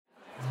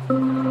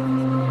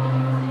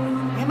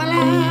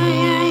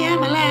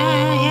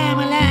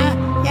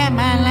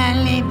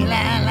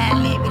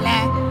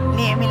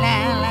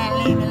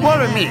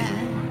Warami,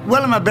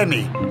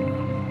 Walamabemi,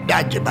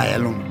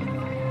 Dajabayalum.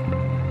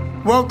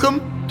 Welcome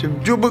to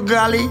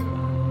Jubagali,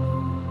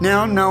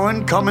 now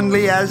known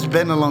commonly as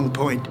Bennelong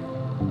Point.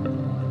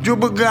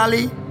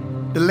 Jubagali,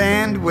 the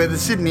land where the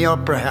Sydney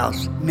Opera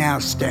House now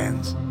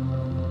stands.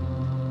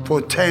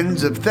 For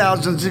tens of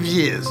thousands of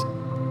years,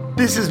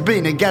 this has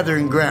been a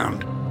gathering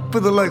ground for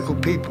the local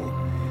people,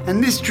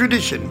 and this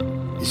tradition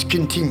is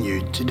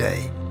continued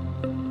today.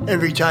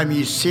 Every time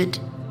you sit,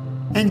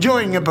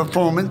 enjoying a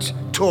performance,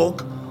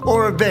 talk,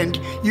 or event,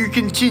 you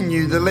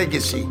continue the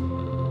legacy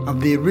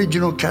of the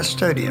original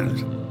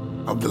custodians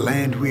of the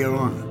land we are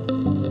on.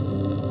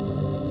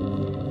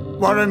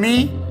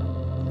 Warami,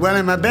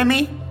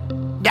 Walamabemi,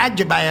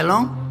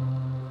 Dajabayalong.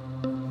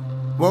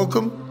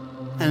 Welcome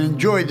and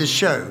enjoy the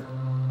show.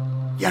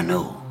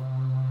 Yano.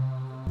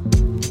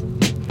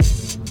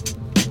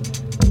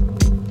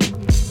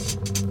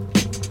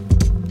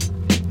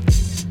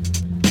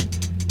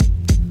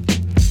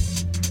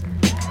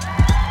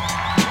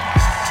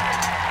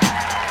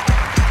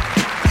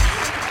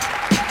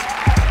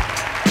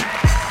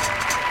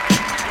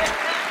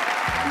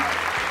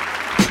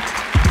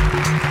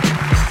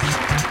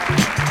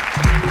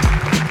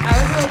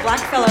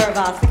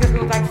 Because we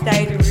were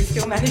backstage and we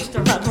still managed to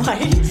run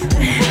late.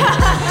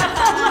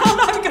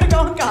 I'm going to go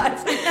on,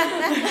 guys.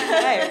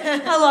 Hey.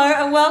 Hello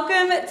and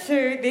welcome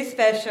to this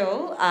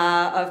special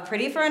of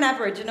Pretty for an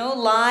Aboriginal,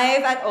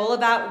 live at All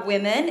About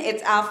Women.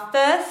 It's our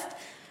first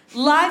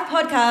live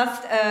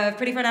podcast of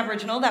Pretty for an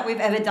Aboriginal that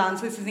we've ever done,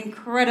 so this is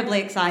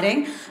incredibly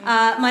exciting.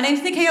 My name's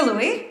Nakia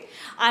Louie.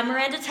 I'm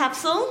Miranda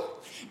Tapsell.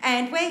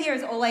 And we're here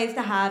as always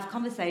to have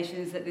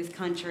conversations that this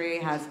country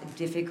has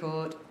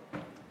difficult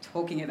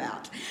talking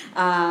about.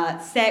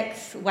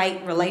 Sex, weight,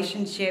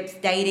 relationships,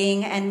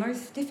 dating, and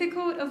most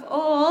difficult of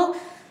all,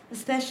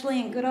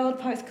 especially in good old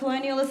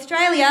post-colonial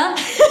Australia,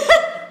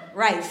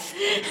 race.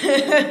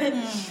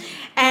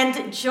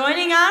 And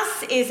joining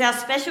us is our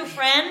special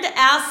friend,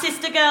 our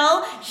sister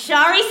girl,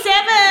 Shari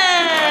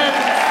Sevens.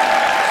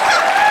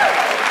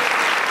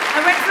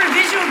 I went for a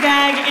visual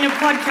gag in a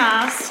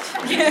podcast.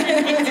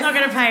 It's not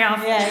going to pay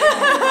off.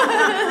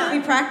 Yeah. We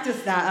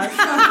practiced that.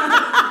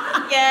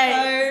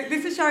 Yeah. So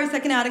this is Shari's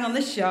second outing on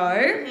the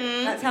show.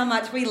 That's how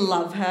much we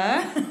love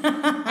her.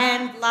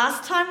 And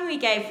last time we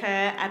gave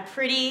her a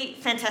pretty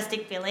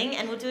fantastic billing,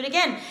 and we'll do it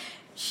again.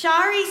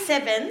 Shari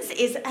Sevens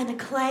is an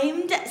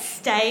acclaimed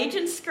stage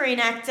and screen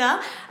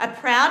actor, a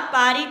proud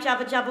Bardi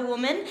Jubba Jubba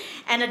woman,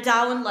 and a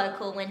Darwin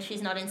local when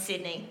she's not in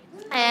Sydney.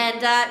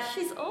 And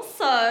she's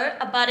also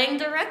a budding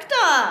director,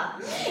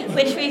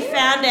 which we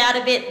found out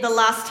a bit the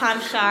last time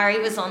Shari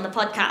was on the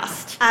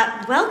podcast.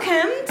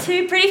 Welcome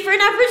to Pretty for an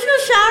Aboriginal,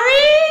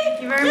 Shari.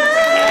 Thank you very much.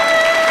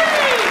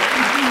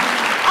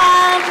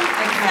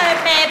 So,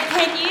 Meb,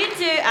 can you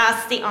do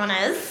us the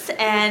honours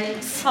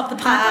and Pop the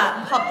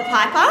piper. Pop the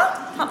piper?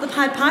 Pop the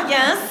pipe.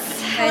 Yes.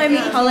 They're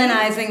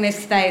decolonising this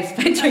space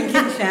by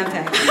drinking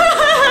champagne.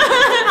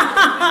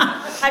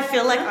 I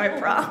feel like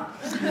Oprah.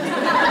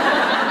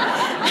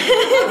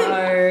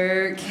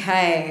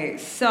 Okay,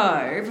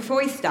 so before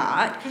we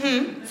start,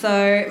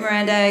 so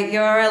Miranda,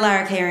 you're a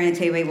Larrakia and a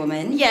Tiwi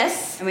woman.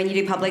 Yes. And when you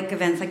do public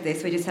events like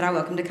this, we just said our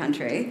welcome to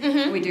country.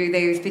 We do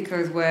these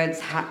because words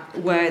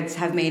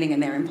have meaning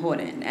and they're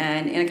important.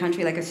 And in a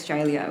country like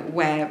Australia,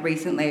 where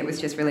recently it was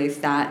just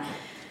released that,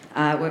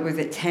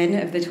 10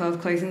 of the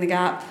 12 Closing the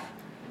Gap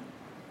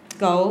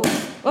goals.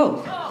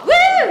 Oh,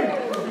 woo!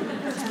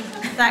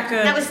 That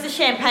good. That was the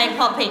champagne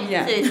popping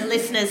Yeah. to the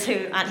listeners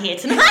who aren't here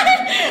tonight.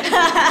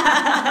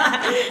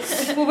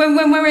 Well,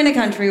 when we're in a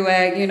country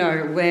where,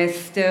 we're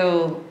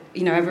still,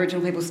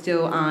 Aboriginal people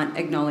still aren't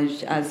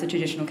acknowledged as the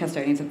traditional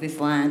custodians of this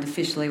land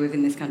officially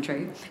within this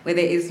country, where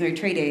there is no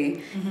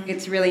treaty,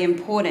 it's really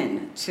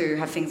important to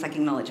have things like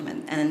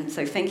acknowledgement. And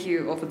so thank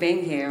you all for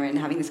being here and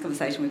having this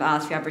conversation with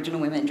us, the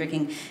Aboriginal women,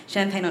 drinking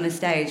champagne on a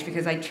stage,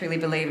 because I truly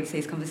believe it's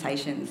these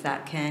conversations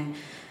that can,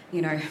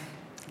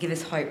 give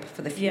us hope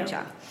for the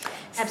future.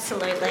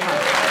 Absolutely.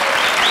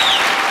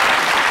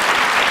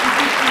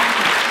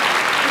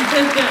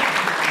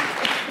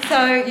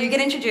 So you get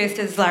introduced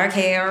as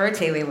Larrakia or a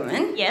Tiwi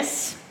woman.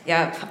 Yes.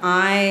 Yep,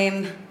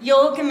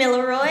 You're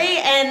Camilla Roy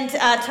and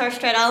Torres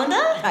Strait Islander.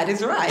 That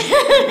is right.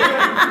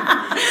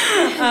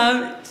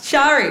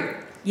 Shari.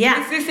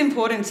 Yeah. Is this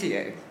important to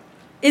you?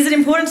 Is it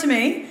important to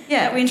me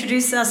Yeah. that we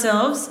introduce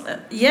ourselves?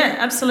 Yeah,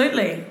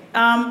 absolutely.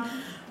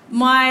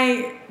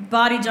 My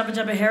Bardi Jubba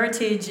Jubba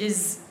heritage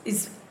is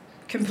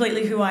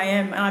completely who I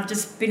am, and I've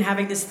just been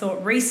having this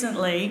thought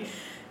recently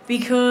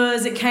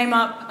because it came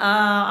up.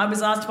 I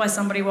was asked by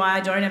somebody why I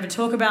don't ever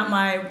talk about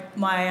my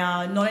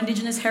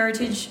non-Indigenous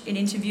heritage in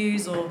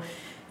interviews or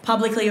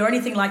publicly or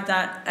anything like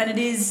that, and it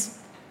is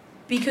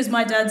because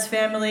my dad's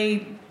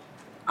family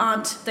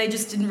they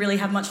just didn't really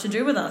have much to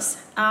do with us.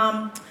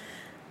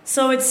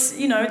 So it's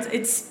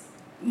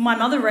my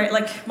mother,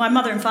 my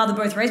mother and father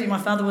both raised me. My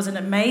father was an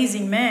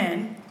amazing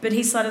man, but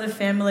his side of the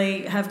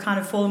family have kind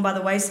of fallen by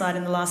the wayside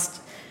in the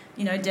last,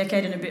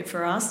 decade and a bit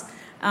for us.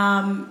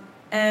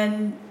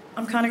 And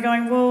I'm kind of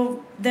going,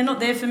 well, they're not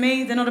there for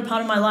me. They're not a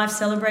part of my life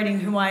celebrating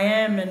who I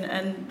am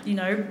and you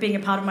know, being a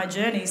part of my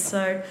journey.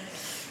 So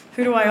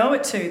who do I owe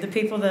it to? The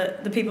people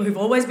who've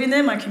always been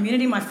there, my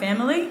community, my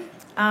family.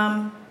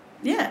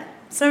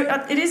 So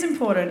it is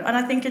important. And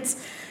I think it's,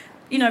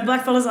 you know,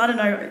 blackfellas, I don't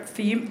know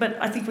for you, but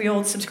I think we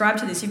all subscribe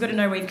to this. You've got to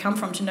know where you've come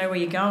from to know where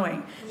you're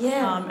going.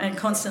 Yeah. And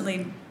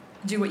constantly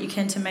do what you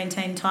can to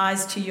maintain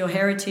ties to your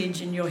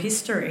heritage and your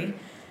history.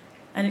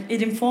 And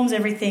it informs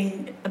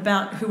everything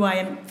about who I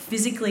am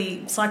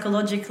physically,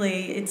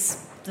 psychologically.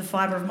 It's the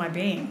fibre of my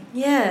being.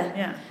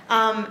 Yeah.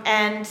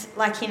 And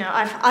like, you know,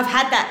 I've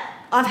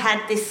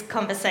had this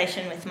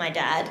conversation with my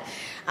dad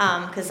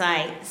because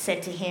I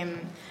said to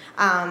him,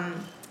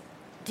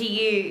 do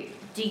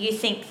you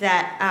think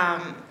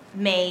that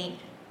me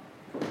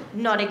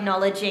not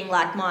acknowledging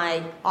like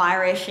my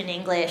Irish and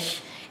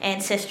English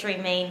ancestry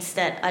means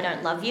that I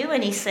don't love you?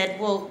 And he said,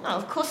 well, no,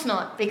 of course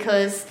not,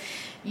 because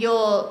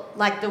you're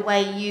like the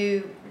way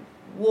you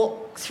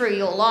walk through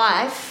your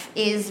life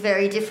is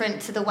very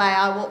different to the way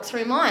I walk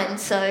through mine.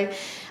 So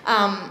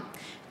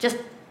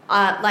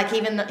like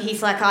even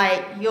he's like,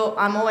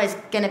 I'm always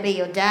going to be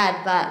your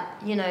dad,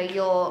 but you know,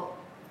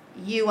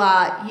 you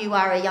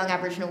are a young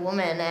Aboriginal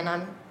woman,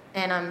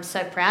 and I'm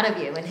so proud of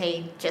you. And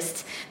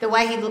the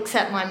way he looks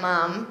at my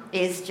mum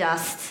is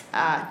just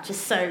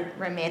so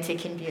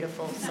romantic and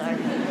beautiful. So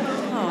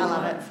I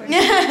love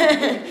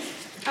it.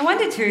 I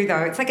wonder too,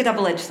 though, it's like a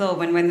double-edged sword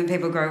when the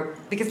people grow,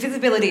 because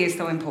visibility is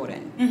so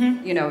important.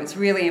 Mm-hmm. You know, it's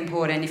really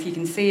important. If you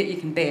can see it, you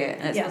can be it.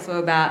 And it's also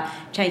about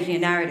changing a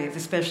narrative,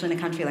 especially in a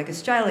country like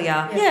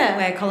Australia,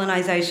 where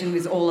colonisation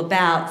was all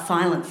about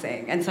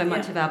silencing. And so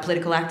much of our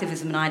political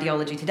activism and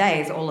ideology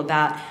today is all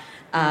about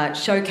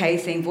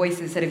showcasing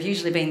voices that have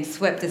usually been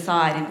swept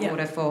aside in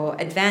order for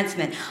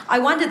advancement. I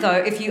wonder, though,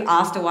 if you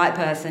asked a white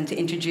person to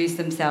introduce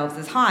themselves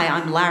as, hi,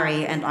 I'm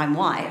Larry and I'm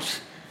white.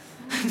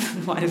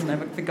 Why doesn't I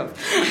think of?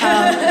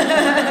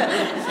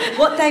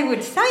 What they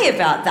would say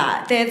about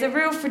that, there's a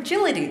real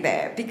fragility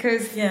there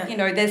because, you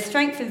know, there's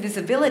strength in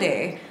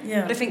visibility,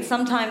 but I think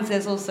sometimes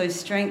there's also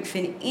strength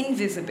in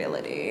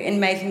invisibility, in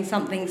making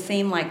something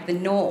seem like the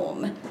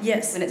norm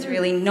when it's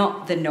really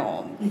not the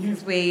norm,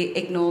 because we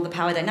ignore the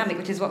power dynamic,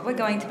 which is what we're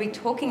going to be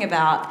talking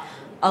about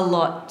a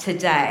lot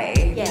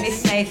today.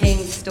 Myth-making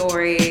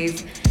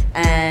stories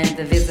and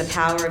the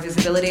power of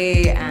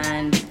visibility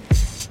and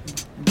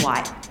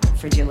white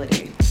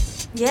fragility.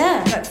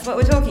 Yeah. That's what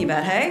we're talking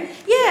about, hey?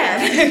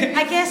 Yeah.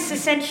 I guess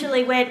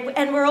essentially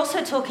we're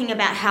also talking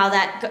about how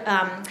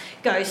that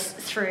goes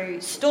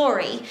through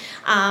story.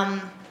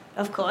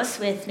 Of course,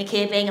 with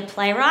Nakia being a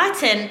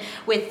playwright and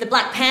with the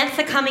Black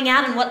Panther coming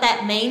out and what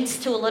that means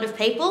to a lot of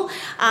people.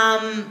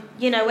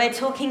 You know, we're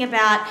talking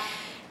about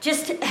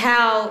just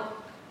how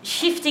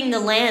shifting the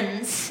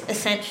lens,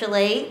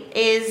 essentially,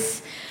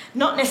 is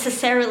not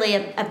necessarily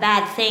a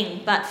bad thing,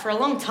 but for a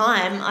long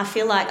time, I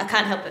feel like, I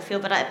can't help but feel,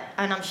 and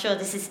I'm sure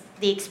this is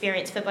the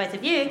experience for both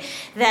of you,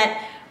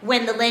 that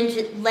when the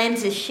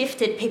lens is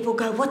shifted, people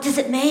go, what does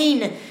it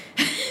mean?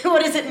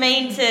 What does it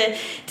mean to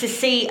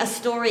see a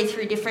story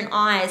through different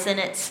eyes? And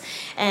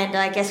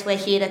I guess we're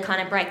here to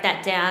kind of break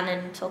that down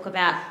and talk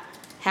about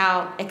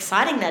how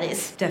exciting that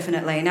is.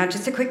 Definitely. Now,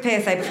 just a quick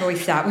PSA before we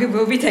start. We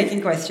will be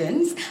taking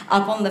questions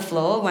up on the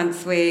floor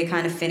once we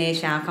kind of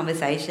finish our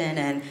conversation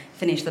and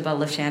finish the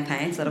bottle of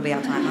champagne, so that'll be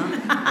our timer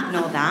and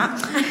all that.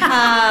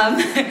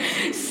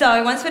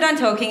 So once we're done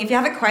talking, if you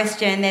have a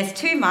question, there's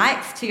 2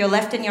 mics to your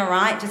left and your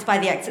right, just by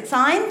the exit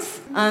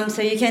signs.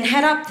 So you can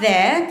head up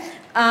there.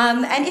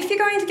 And if you're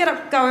going to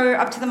go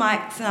up to the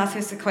mics and ask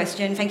us a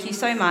question, thank you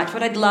so much.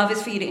 What I'd love is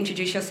for you to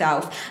introduce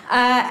yourself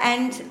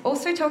and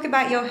also talk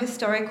about your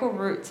historical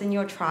roots and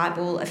your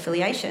tribal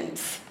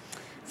affiliations.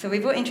 So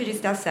we've all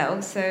introduced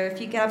ourselves, so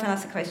if you get up and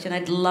ask a question,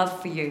 I'd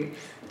love for you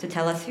to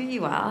tell us who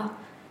you are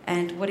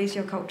and what is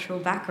your cultural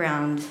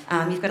background.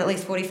 You've got at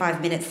least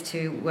 45 minutes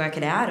to work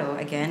it out, or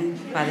again,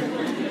 by the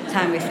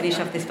time we finish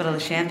off this bottle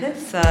of champagne,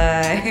 so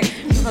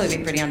you'll probably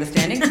be pretty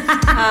understanding.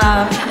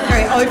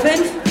 Very open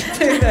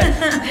to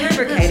the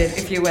lubricated,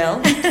 if you will.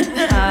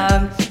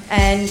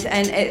 And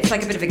it's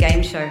like a bit of a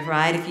game show,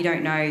 right? If you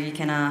don't know, you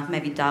can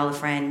maybe dial a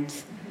friend.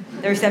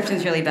 The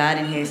reception's really bad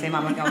in here, so you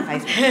might want to go on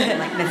Facebook and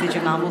like message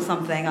your mum or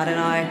something, I don't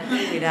know,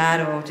 your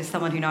dad or just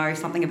someone who knows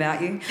something about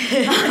you,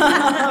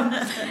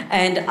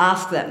 and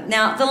ask them.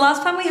 Now, the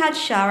last time we had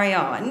Shari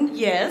on,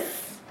 Yes.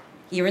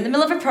 you were in the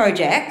middle of a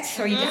project,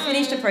 or you just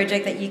finished a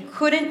project that you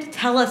couldn't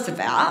tell us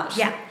about.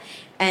 Yeah.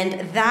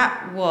 And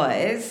that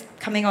was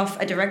coming off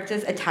a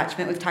director's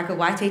attachment with Taika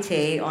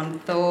Waititi on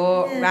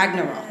Thor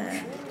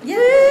Ragnarok. Yeah.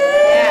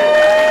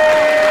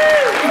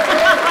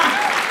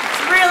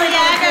 It's really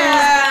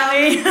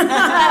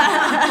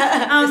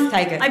Just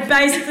take it. I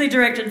basically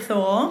directed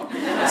Thor.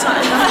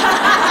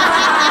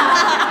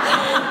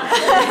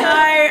 No,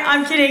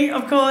 I'm kidding,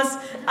 of course.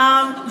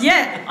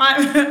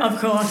 Of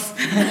course.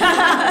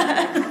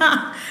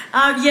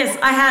 Yes,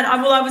 I had.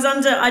 I was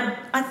under.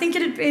 I think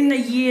it had been a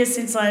year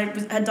since I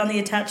had done the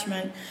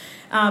attachment,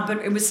 but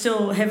it was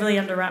still heavily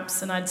under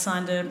wraps, and I'd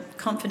signed a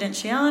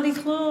confidentiality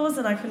clause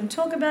that I couldn't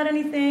talk about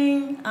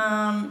anything.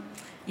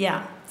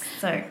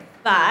 So.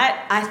 But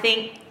I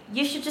think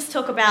you should just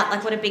talk about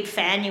like what a big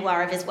fan you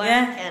are of his work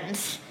and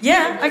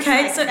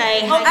okay. Like, so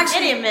say,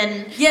 actually, met him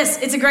and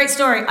yes, it's a great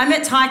story. I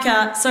met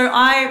Taika, so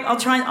I'll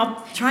try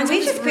and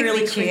do this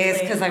really cheers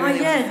quickly. because I really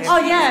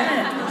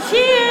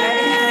Cheers.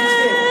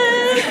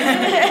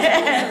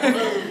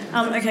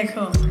 Okay,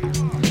 cool.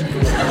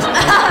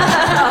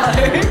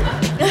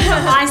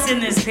 Ice in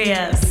this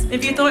PS.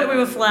 If you thought we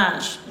were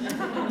Flash,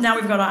 now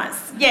we've got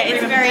ice. Yeah,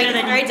 it's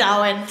very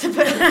Darwin to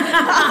put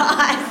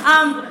ice.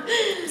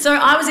 So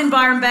I was in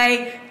Byron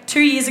Bay 2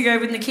 years ago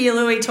with Nakia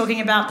Louie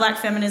talking about black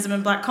feminism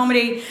and black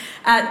comedy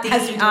at the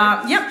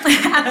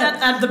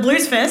at the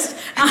Blues Fest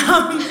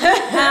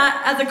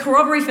at the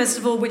Corroboree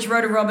Festival, which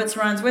Rhoda Roberts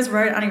runs. Where's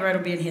Rhoda? Only Rhoda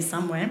will be in here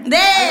somewhere. There.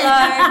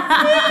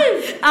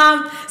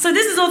 So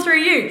this is all through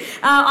you.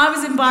 I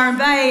was in Byron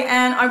Bay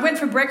and I went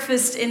for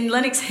breakfast in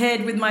Lennox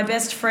Head with my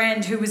best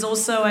friend, who was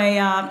also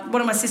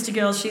one of my sister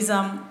girls. She's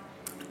a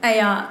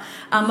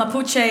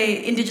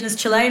Mapuche Indigenous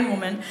Chilean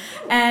woman,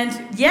 and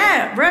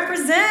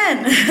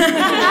represent.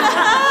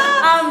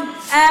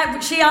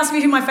 She asked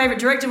me who my favourite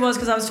director was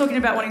because I was talking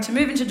about wanting to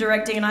move into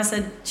directing,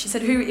 and she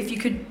said, who, if you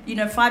could,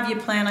 5-year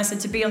plan. I said,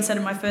 to be on set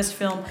of my first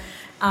film.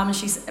 And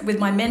she's with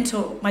my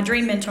mentor, my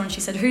dream mentor, and she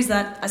said, who's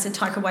that? I said,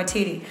 Taika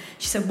Waititi.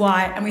 She said,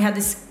 why? And we had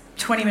this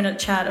 20-minute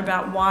chat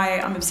about why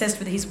I'm obsessed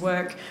with his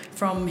work,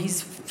 from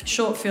his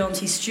short films,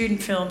 his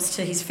student films,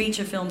 to his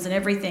feature films and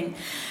everything.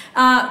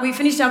 We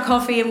finished our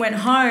coffee and went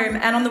home,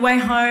 and on the way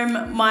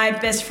home, my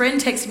best friend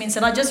texted me and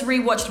said, I just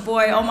rewatched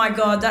Boy, oh my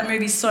God, that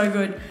movie's so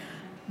good.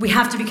 We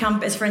have to become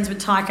best friends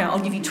with Taika. I'll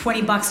give you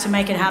 $20 to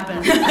make it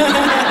happen.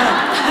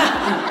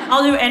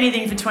 I'll do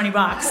anything for $20.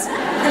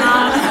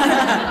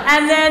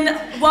 And then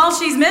while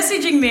she's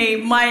messaging me,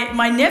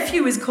 my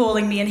nephew is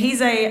calling me, and he's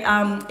a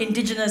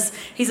Indigenous.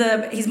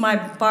 He's my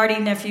Bardi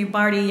nephew,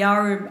 Bardi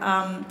Yaru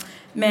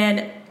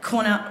man,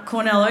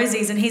 Cornell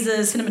Ozies, and he's a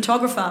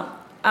cinematographer.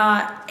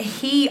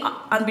 He,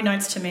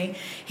 unbeknownst to me,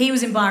 he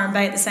was in Byron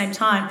Bay at the same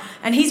time,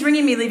 and he's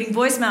ringing me, leaving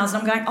voicemails, and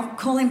I'm going, I'll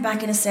call him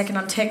back in a second.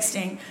 I'm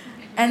texting.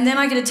 And then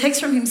I get a text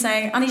from him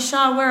saying,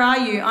 Anisha, where are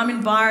you? I'm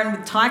in Byron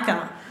with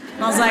Taika.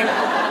 And I was like,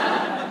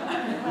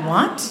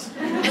 what?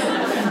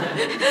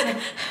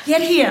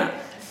 Get here.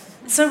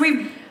 So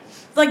we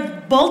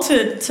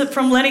bolted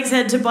from Lennox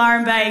Head to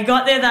Byron Bay,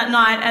 got there that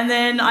night, and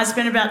then I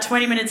spent about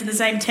 20 minutes in the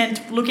same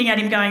tent looking at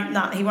him going,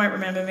 nah, he won't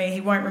remember me, he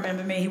won't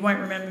remember me, he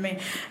won't remember me.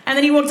 And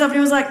then he walked up and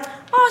he was like,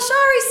 oh,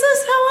 Shari,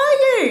 sis, how are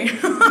you?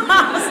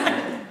 I was like,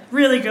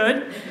 really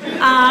good.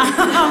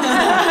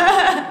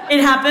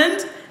 It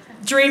happened.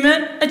 Dream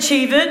it,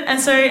 achieve it, and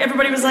so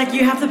everybody was like,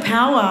 you have the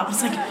power. I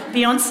was like,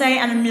 Beyonce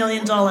and $1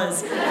 million.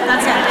 That's it.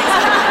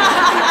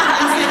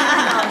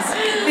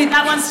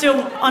 That one's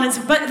still on its...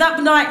 But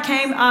that night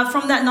came,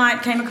 from that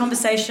night came a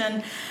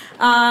conversation,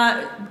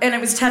 and it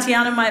was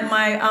Tatiana, my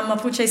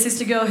Mapuche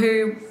sister girl,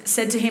 who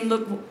said to him,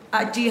 look,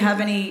 do you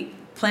have any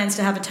plans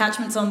to have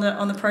attachments on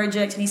the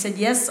project? And he said,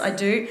 yes, I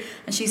do.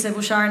 And she said,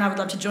 well, Sharon, I would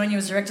love to join you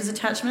as director's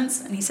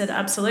attachments. And he said,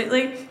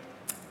 absolutely.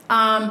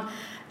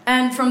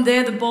 And from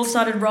there, the ball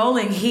started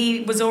rolling.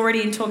 He was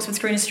already in talks with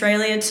Screen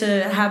Australia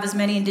to have as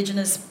many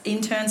Indigenous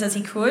interns as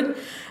he could.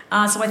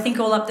 So I think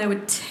all up there were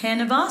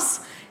 10 of us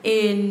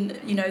in,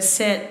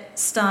 set,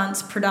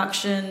 stunts,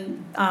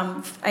 production,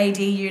 AD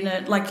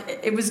unit.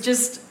 Like, it was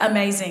just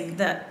amazing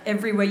that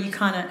everywhere you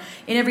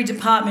in every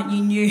department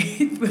you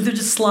knew, with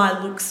just sly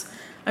looks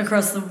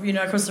across the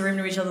room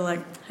to each other,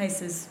 like, hey,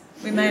 sis,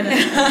 we made it.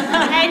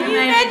 And you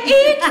met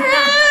Idris!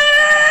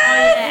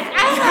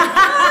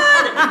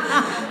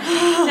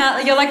 Now,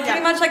 you're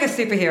pretty much like a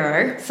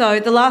superhero. So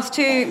the last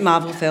 2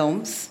 Marvel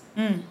films,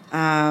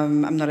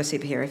 I'm not a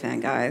superhero fan,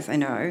 guys. I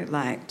know,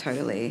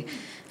 totally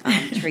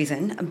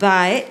treason.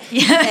 But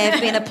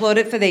they've been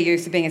applauded for their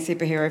use of being a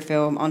superhero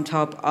film on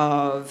top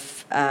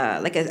of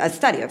a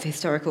study of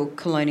historical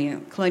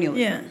colonialism.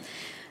 Yeah.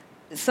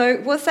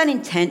 So was that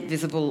intent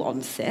visible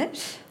on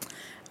set?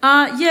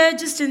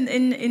 Just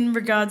in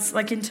regards,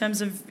 in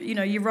terms of,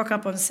 you rock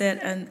up on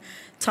set and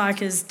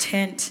Taika's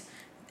tent,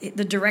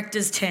 the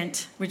director's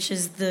tent, which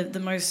is the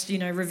most,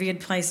 revered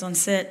place on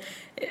set,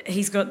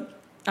 he's got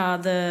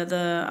the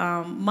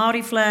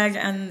Māori flag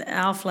and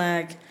our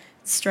flag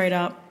straight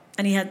up,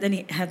 and he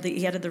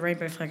added the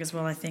rainbow flag as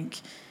well, I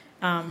think.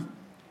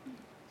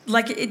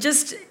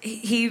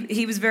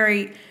 He was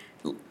very,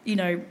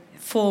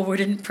 forward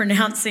in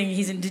pronouncing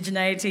his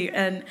indigeneity,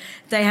 and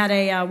they had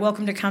a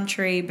welcome to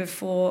country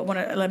before,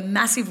 a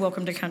massive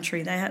welcome to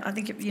country. They had, I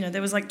think,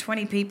 there was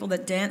 20 people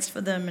that danced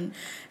for them,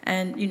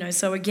 and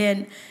so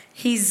again,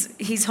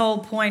 his whole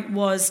point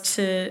was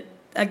to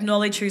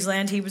acknowledge whose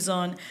land he was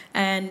on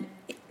and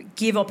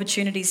give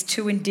opportunities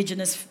to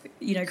Indigenous,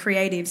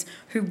 creatives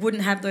who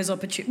wouldn't have those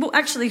opportunities. Well,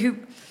 actually, who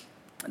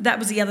that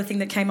was the other thing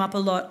that came up a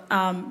lot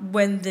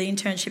when the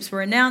internships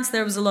were announced.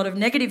 There was a lot of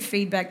negative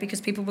feedback because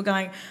people were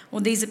going,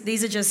 well,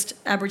 these are just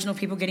Aboriginal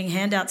people getting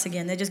handouts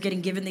again. They're just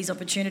getting given these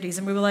opportunities.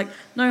 And we were like,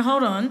 no,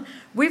 hold on.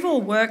 We've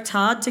all worked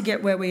hard to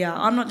get where we are.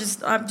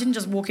 I didn't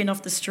just walk in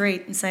off the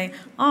street and say,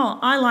 oh,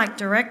 I like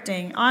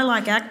directing, I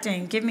like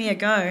acting, give me a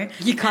go.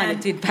 You kind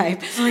of did,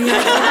 babe. Oh,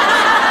 yeah.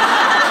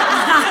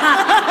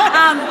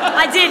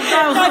 I did.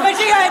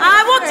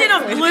 I walked in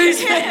on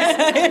Blues Fest.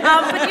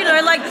 But, you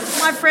know, like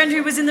my friend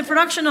who was in the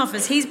production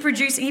office, he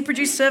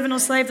produced Servant or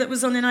Slave that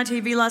was on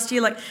NITV last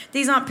year. Like,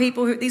 these weren't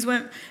people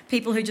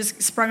who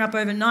just sprung up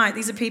overnight.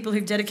 These are people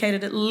who've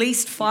dedicated at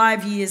least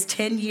 5 years,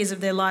 10 years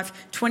of their life,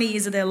 20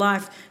 years of their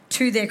life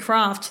to their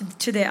craft,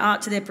 to their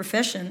art, to their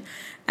profession.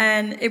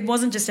 And it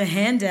wasn't just a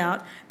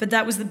handout, but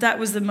that was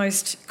the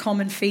most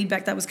common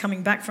feedback that was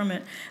coming back from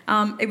it.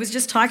 It was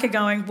just Taika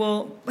going,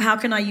 well, how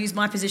can I use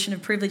my position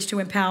of privilege to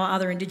empower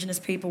other Indigenous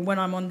people when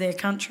I'm on their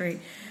country?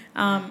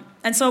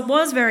 And so it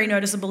was very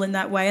noticeable in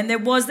that way. And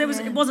it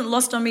wasn't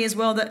lost on me as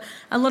well that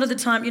a lot of the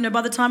time, you know,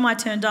 by the time I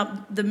turned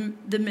up,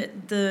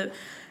 the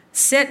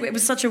set, it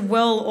was such a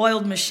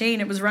well-oiled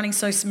machine. It was running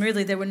so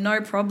smoothly. There were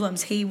no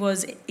problems. He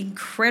was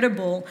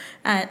incredible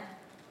at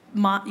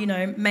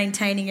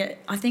maintaining it.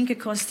 I think it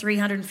cost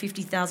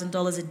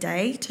 $350,000 a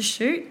day to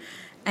shoot,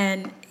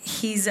 and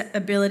his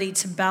ability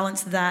to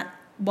balance that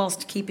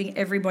whilst keeping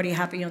everybody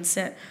happy on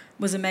set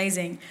was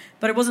amazing.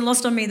 But it wasn't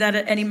lost on me that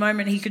at any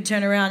moment he could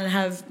turn around and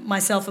have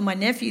myself and my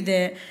nephew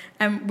there,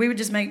 and we would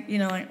just make, you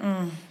know, like,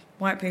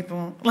 white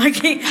people. Like,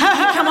 he'd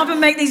come up and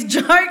make these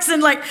jokes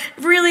and, like,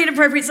 really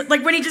inappropriate.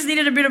 Like, when he just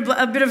needed a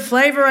bit of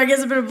flavour, I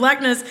guess, a bit of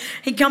blackness,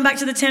 he'd come back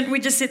to the tent and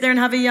we'd just sit there and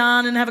have a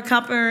yarn and have a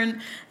cuppa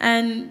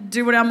and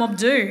do what our mob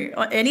do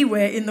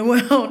anywhere in the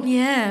world.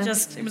 Yeah.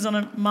 Just, it was on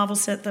a Marvel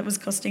set that was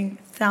costing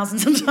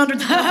thousands and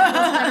hundreds of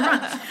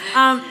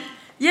dollars.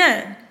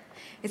 Yeah.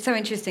 It's so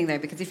interesting, though,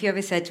 because if you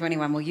ever said to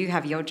anyone, well, you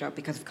have your job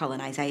because of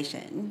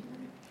colonisation...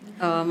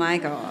 Oh, my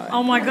God.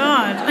 Oh, my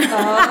God.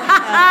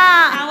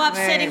 How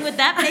upsetting would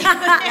that be?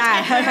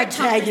 How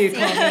dare you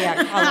call me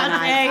a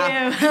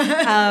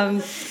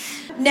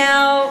coloniser?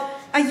 Now,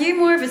 are you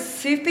more of a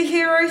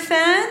superhero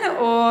fan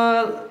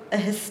or a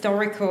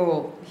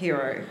historical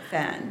hero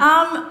fan?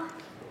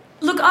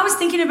 Look, I was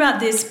thinking about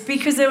this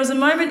because there was a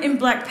moment in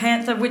Black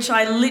Panther which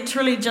I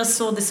literally just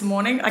saw this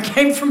morning. I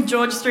came from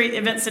George Street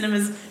Event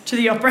Cinemas to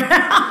the Opera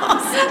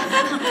House.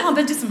 I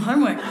better do some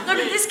homework. No, but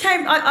this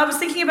came... I was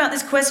thinking about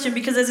this question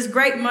because there's this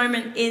great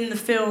moment in the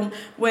film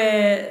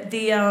where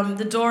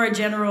the Dora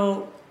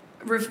General...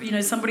 You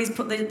know, somebody's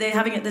they're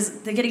having it...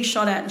 They're getting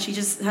shot at, and she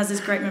just has this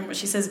great moment where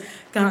she says,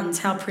 "Guns,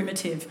 how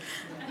primitive."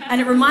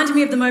 And it reminded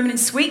me of the moment in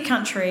Sweet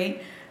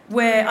Country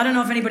where, I don't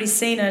know if anybody's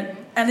seen it,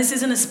 and this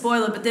isn't a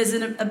spoiler, but there's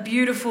a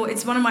beautiful...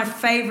 It's one of my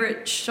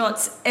favourite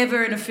shots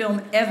ever in a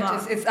film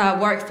ever. It's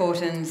Warwick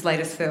Thornton's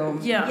latest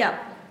film. Yeah.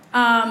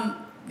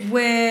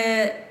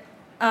 Where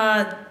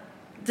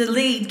the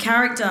lead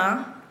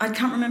character, I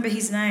can't remember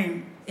his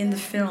name in the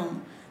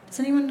film. Does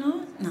anyone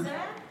know it? No.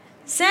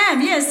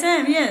 Sam,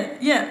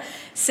 yeah.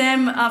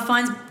 Sam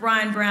finds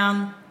Brian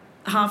Brown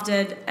half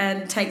dead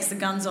and takes the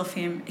guns off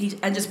him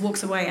and just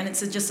walks away, and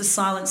it's just a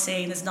silent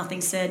scene, there's nothing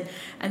said,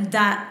 and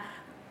that,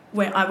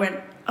 where I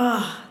went,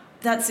 oh,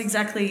 that's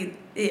exactly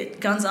it.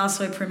 Guns are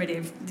so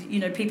primitive. You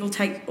know, people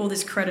take all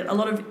this credit. A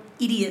lot of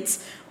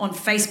idiots on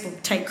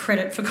Facebook take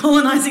credit for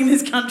colonising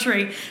this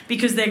country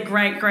because their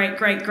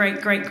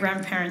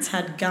great-great-great-great-great-grandparents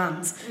had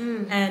guns.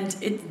 And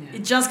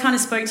it just kind of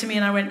spoke to me,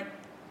 and I went,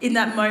 in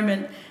that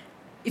moment,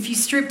 if you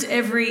stripped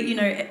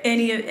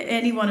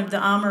any one of the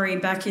armoury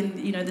back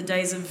in, you know, the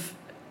days of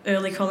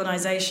early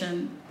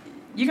colonisation,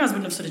 you guys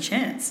wouldn't have stood a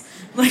chance.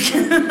 Like,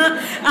 and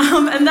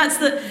that's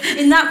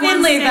in that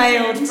one thinly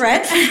veiled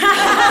threat. I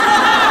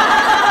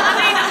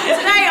mean,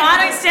 today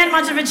I don't stand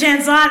much of a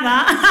chance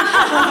either.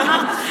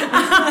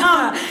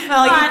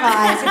 You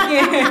guys.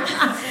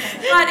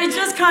 But it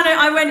just kind of,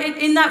 I went,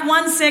 in that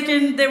 1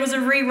 second, there was a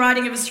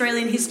rewriting of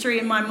Australian history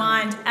in my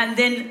mind, and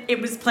then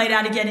it was played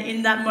out again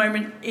in that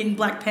moment in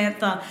Black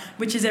Panther,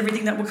 which is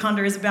everything that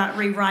Wakanda is about,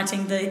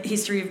 rewriting the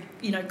history of,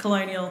 you know,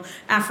 colonial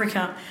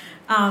Africa.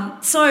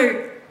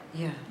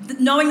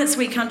 Knowing that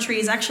Sweet Country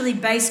is actually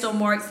based on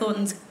Warwick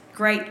Thornton's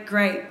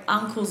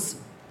great-great-uncle's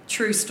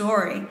true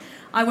story,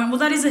 I went, well,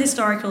 that is a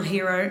historical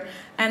hero,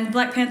 and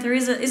Black Panther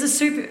is a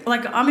super...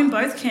 Like, I'm in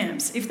both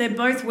camps. If they're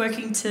both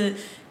working to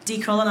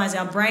decolonise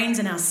our brains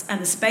and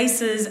the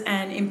spaces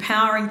and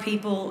empowering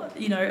people,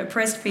 you know,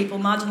 oppressed people,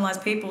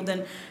 marginalised people,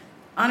 then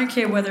I don't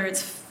care whether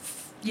it's,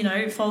 you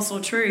know, false or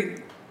true.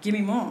 Give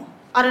me more.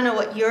 I don't know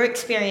what your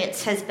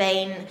experience has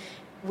been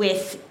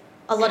with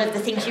a lot of the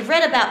things you've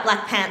read about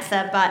Black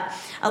Panther, but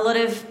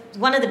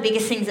one of the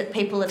biggest things that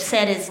people have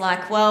said is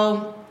like,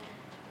 well,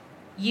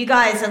 you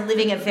guys are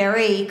living a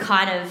very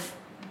kind of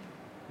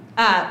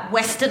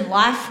Western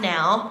life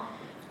now.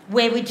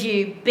 Where would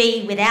you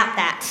be without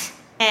that?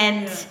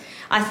 And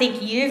I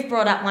think you've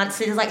brought up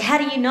once, it's like, how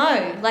do you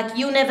know? Like,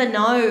 you'll never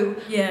know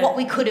what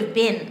we could have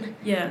been.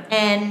 Yeah.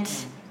 And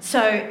so...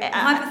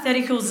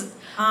 hypotheticals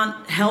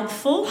aren't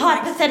helpful.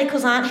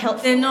 Hypotheticals aren't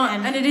helpful. They're not,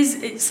 and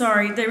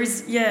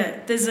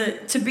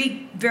to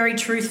be very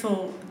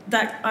truthful,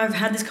 that I've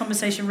had this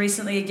conversation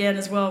recently again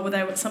as well,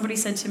 where somebody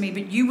said to me,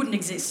 but you wouldn't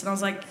exist. And I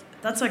was like,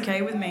 that's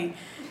okay with me.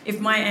 If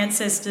my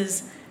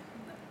ancestors,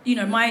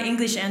 my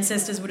English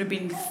ancestors would have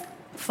been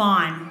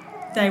fine.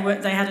 They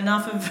had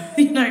enough of,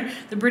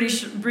 the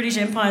British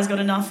Empire's got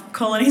enough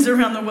colonies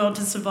around the world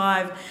to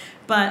survive.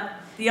 But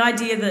the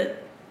idea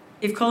that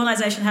if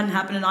colonisation hadn't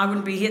happened and I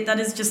wouldn't be here, that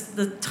is just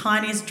the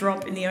tiniest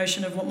drop in the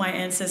ocean of what my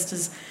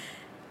ancestors,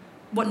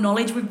 what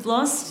knowledge we've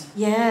lost.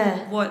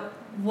 Yeah.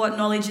 What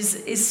knowledge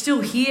is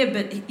still here,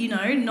 but,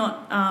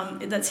 not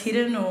that's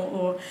hidden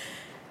or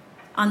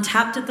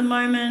untapped at the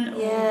moment,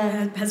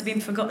 or has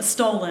been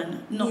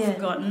stolen, not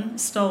forgotten,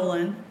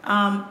 stolen.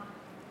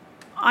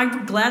 I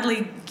would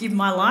gladly give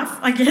my life,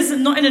 I guess,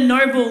 and not in a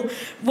noble,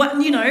 but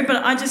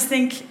I just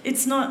think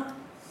it's not.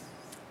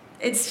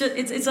 It's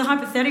a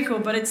hypothetical,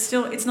 but it's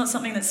not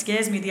something that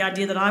scares me. The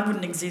idea that I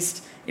wouldn't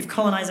exist if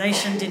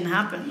colonisation didn't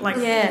happen,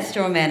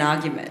 straw man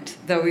argument,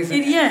 though, isn't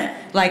it? Yeah,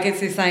 it's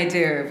this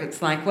idea of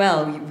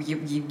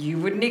you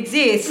wouldn't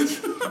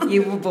exist,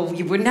 you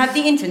wouldn't have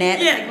the internet.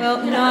 Yeah.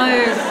 No,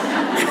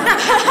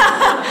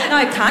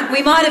 no, cunt.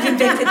 We might have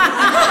invented.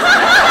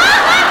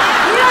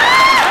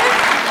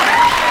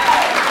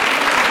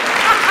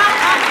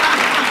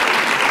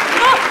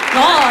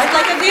 God,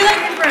 I feel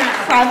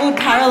travelled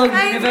parallel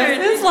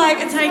universes.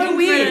 It's so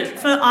weird.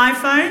 For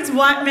iPhones,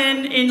 white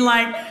men in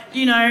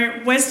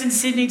Western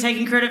Sydney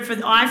taking credit for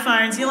the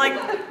iPhones. You're like,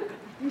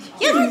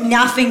 you have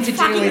nothing to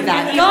do with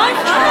that.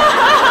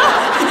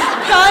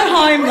 Go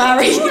home,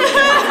 Larry.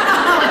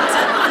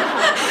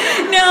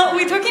 Now,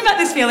 we're talking about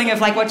this feeling of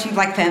watching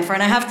Black Panther,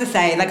 and I have to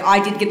say, I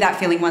did get that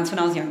feeling once when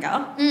I was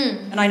younger,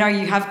 and I know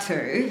you have too.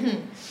 Mm-hmm.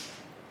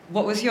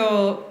 What was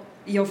your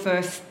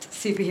first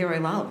superhero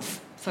love,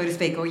 so to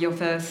speak, or your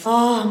first?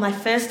 Oh, my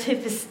first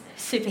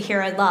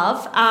superhero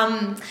love.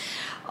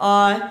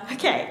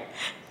 Okay.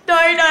 No,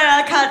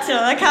 I can't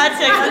tell. I'm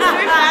so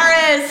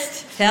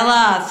embarrassed. Tell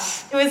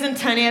us. It was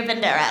Antonio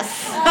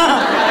Banderas.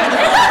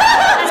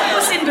 That's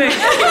Puss in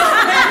Boots.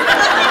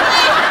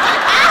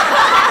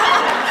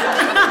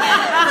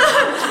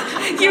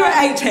 You were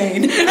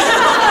 18.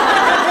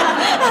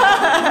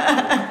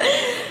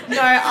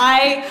 No,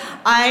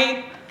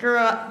 I grew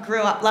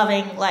up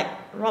loving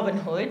Robin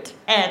Hood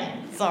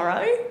and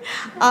Zorro,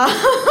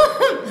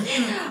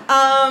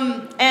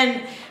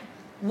 and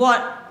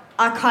what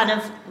I kind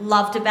of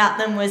loved about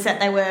them was that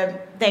they were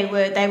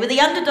the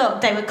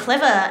underdog. They were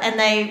clever, and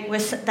they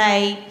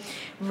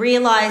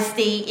realised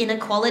the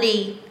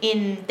inequality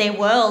in their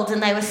world,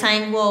 and they were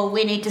saying, well,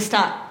 we need to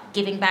start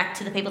giving back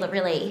to the people that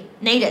really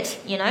need it,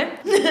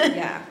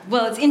 Yeah.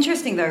 Well, it's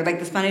interesting, though,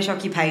 the Spanish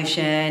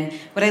occupation.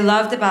 What I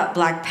loved about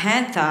Black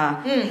Panther,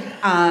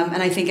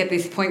 and I think at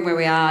this point where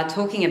we are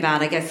talking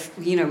about, I guess,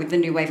 with the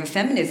new wave of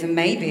feminism,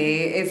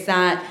 maybe, is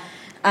that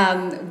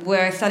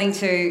we're starting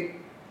to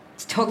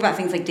talk about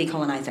things like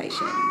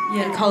decolonisation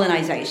and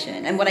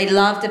colonisation. And what I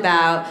loved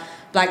about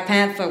Black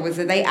Panther was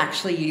that they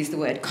actually used the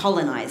word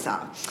coloniser.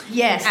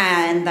 Yes.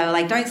 And they were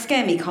like, don't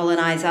scare me,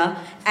 coloniser.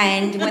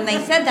 And when they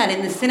said that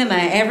in the cinema,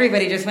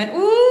 everybody just went,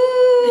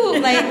 ooh.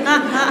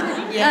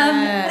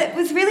 It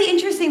was really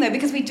interesting, though,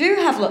 because we do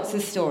have lots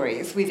of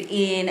stories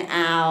within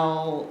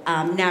our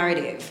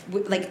narrative.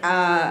 Within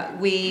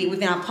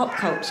our pop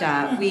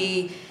culture,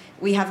 we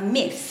have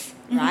myths.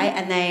 Right,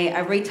 and they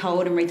are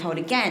retold and retold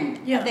again.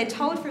 Yeah. But they're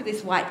told through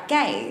this white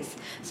gaze.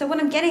 So what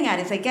I'm getting at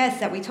is, I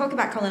guess, that we talk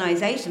about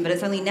colonisation, but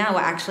it's only now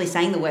we're actually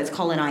saying the words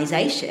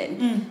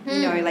colonisation.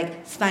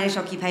 Spanish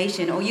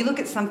occupation, or you look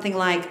at something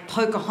like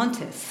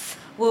Pocahontas.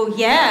 Well,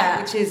 yeah,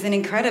 which is an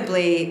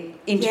incredibly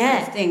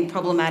interesting,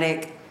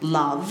 problematic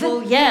love.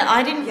 Well, yeah,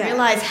 I didn't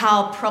realise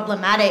how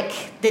problematic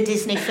the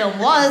Disney film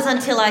was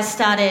until I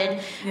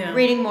started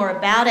reading more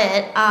about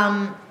it.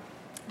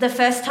 The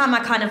first time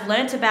I kind of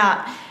learnt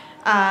about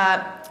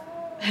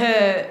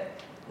her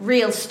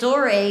real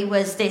story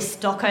was this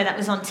doco that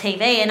was on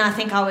TV, and I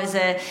think I was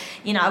a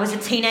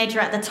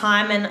teenager at the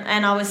time,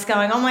 and I was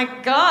going, oh my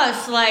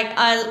gosh,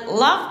 I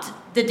loved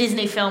the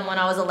Disney film when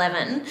I was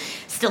 11,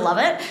 still love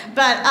it,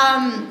 but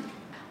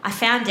I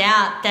found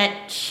out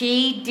that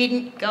she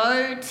didn't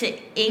go to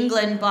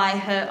England by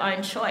her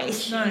own choice.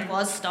 She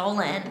was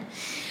stolen.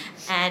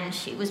 And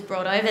she was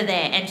brought over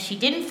there, and she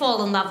didn't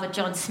fall in love with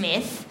John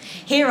Smith.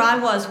 Here I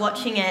was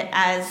watching it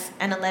as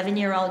an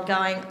 11-year-old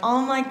going,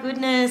 oh my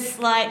goodness,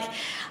 there's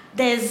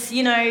love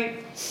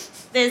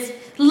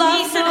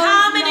peace and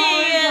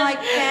harmony.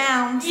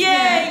 Bounds.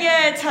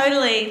 Yeah,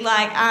 totally.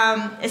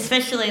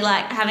 Especially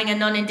having a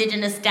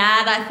non-Indigenous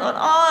dad, I thought,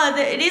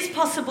 it is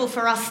possible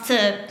for us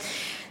to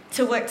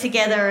work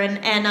together,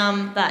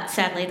 and but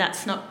sadly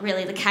that's not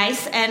really the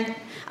case. And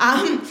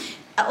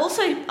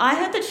also, I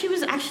heard that she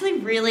was actually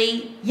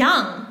really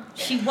young.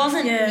 She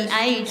wasn't the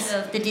age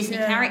of the Disney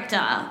character.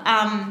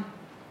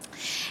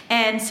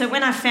 And so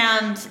when I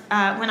found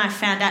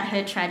out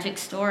her tragic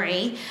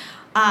story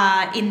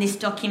in this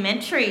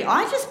documentary,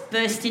 I just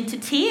burst into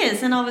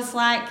tears, and I was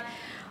like,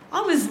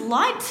 I was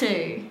lied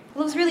to.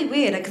 Well, it was really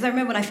weird because I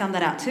remember when I found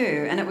that out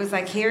too, and it was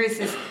like, here is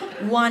this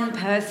one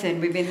person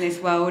within this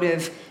world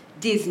of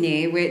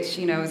Disney, which,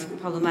 you know, as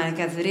problematic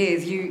as it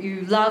is,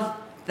 you love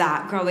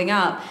that growing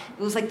up.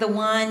 It was like the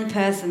one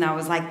person that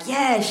was like,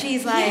 yeah,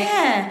 she's like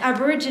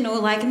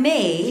Aboriginal like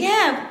me.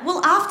 Yeah,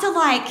 well, after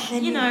like,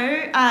 you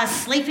know,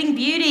 Sleeping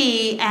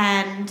Beauty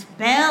and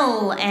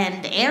Belle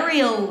and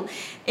Ariel,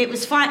 it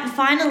was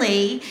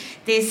finally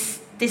this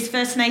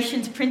First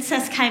Nations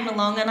princess came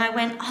along, and I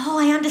went, oh,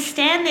 I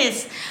understand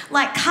this.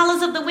 Like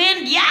Colours of the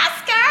Wind,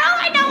 yes, girl,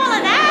 I know all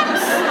of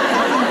that.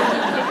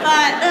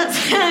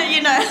 But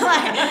you know,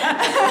 like,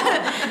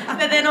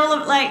 but then all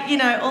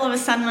of a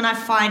sudden, when I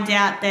find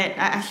out that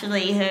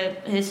actually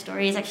her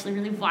story is actually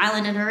really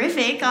violent and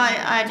horrific,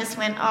 I just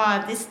went,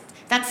 oh,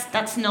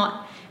 that's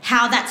not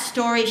how that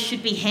story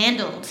should be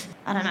handled.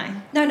 I don't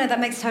know. No,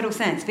 that makes total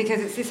sense because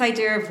it's this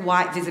idea of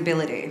white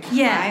visibility.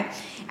 Yeah. Right?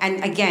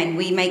 And again,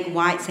 we make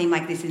white seem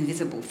like this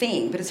invisible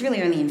thing, but it's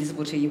really only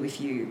invisible to you if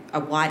you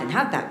are white and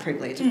have that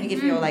privilege. I think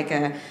if you're like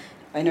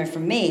I know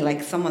from me,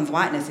 like someone's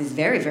whiteness is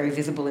very, very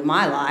visible in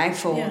my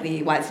life, or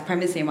the white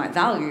supremacy and white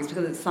values,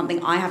 because it's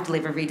something I have to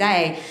live every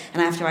day,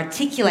 and I have to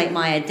articulate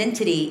my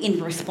identity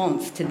in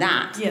response to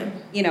that. Yeah.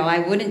 You know, I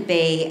wouldn't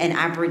be an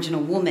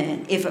Aboriginal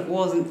woman if it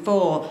wasn't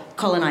for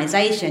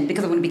colonisation,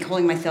 because I wouldn't be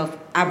calling myself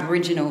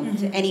Aboriginal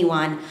to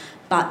anyone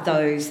but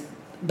those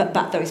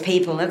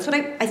people. That's what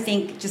I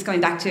think, just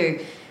going back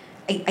to,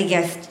 I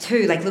guess,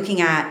 too, like looking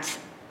at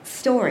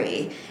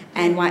story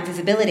and white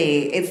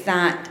visibility, is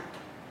that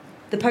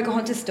the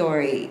Pocahontas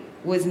story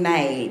was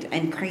made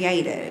and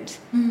created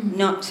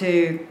not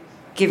to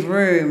give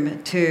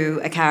room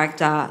to a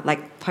character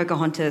like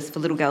Pocahontas for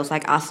little girls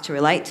like us to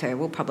relate to.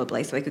 Well,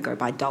 probably, so we could go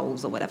buy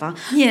dolls or whatever.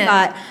 Yeah.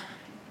 But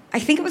I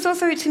think it was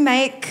also to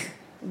make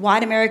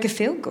white America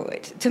feel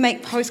good, to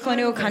make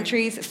post-colonial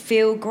countries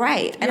feel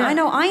great. And I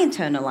know I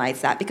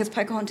internalised that because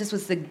Pocahontas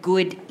was the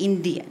good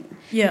Indian.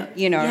 Yeah.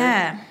 You know?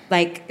 Yeah.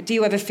 Like, do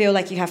you ever feel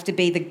like you have to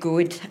be the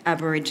good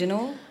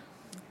Aboriginal?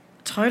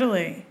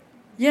 Totally.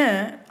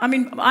 Yeah. I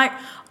mean, I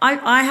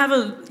have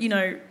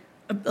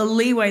a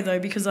leeway though,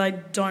 because I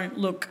don't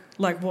look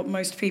like what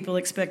most people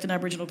expect an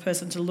Aboriginal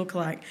person to look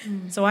like.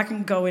 So I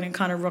can go in and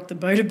kind of rock the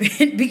boat a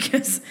bit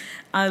because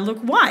I look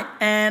white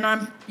and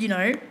I'm,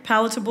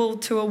 palatable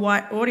to a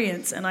white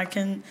audience, and I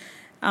can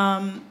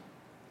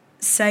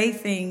say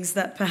things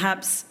that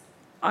perhaps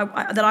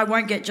that I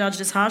won't get judged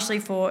as harshly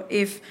for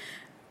if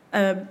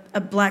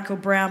a black or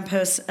brown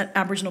person, an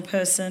Aboriginal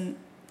person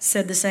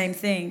said the same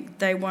thing.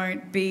 They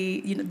won't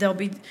be,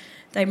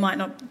 they might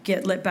not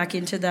get let back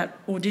into that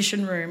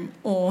audition room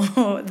or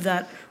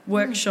that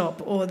workshop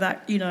or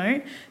that,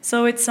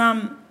 So it's,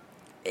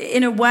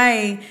 in a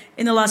way,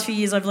 in the last few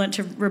years, I've learnt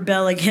to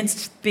rebel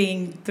against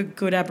being the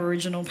good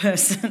Aboriginal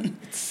person.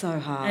 It's so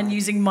hard. And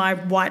using my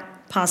white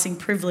passing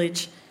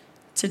privilege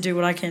to do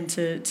what I can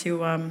to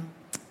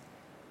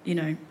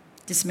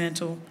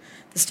dismantle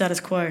the status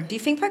quo. Do you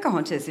think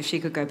Pocahontas, if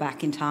she could go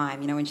back in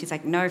time, when she's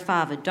like, no,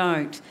 father,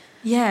 don't.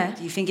 Yeah.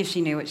 Do you think if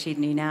she knew what she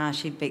knew now,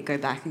 she'd go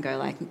back and go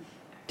like,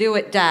 do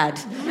it, Dad?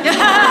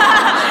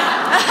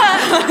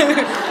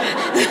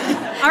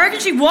 I reckon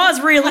she was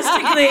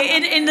realistically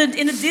in the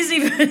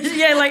Disney version.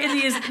 Yeah, like in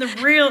the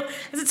real.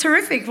 It's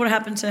horrific what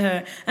happened to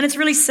her, and it's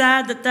really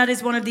sad that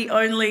is one of the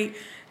only.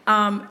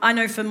 I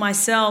know for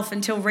myself,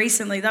 until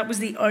recently, that was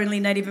the only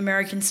Native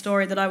American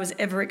story that I was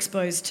ever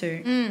exposed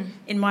to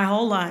in my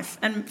whole life,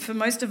 and for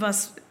most of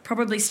us,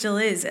 probably still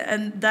is.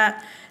 And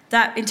that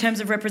in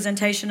terms of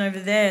representation over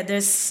there,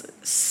 there's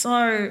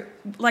so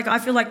I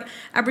feel like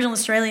Aboriginal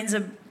Australians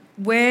are.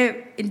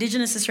 We're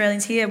Indigenous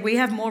Australians here, we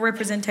have more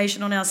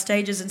representation on our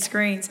stages and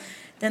screens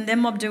than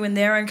them mob do in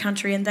their own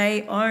country, and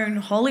they own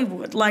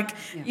Hollywood.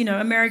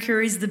 America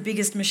is the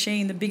biggest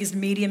machine, the biggest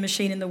media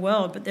machine in the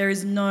world, but there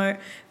is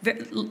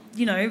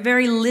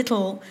very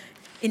little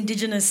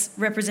Indigenous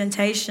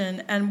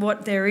representation, and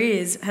what there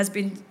is has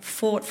been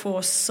fought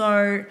for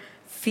so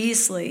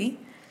fiercely,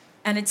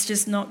 and it's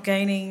just not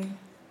gaining,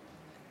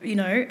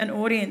 an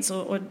audience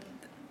or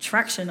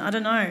traction. I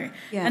don't know.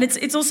 Yeah. And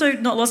it's also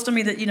not lost on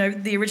me that,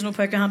 the original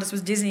Pocahontas was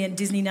Disney, and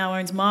Disney now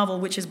owns Marvel,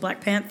 which is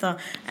Black Panther,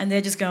 and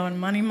they're just going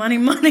money, money,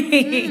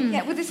 money.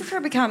 Yeah, well, this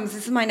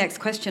is my next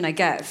question, I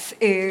guess,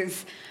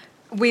 is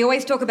we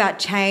always talk about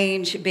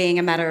change being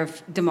a matter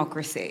of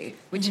democracy,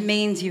 which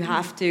means you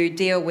have to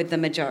deal with the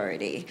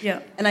majority. Yeah.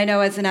 And I know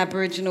as an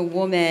Aboriginal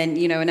woman,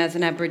 and as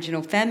an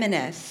Aboriginal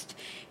feminist,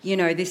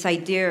 this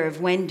idea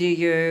of when do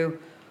you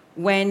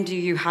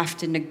have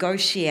to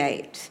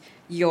negotiate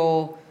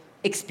your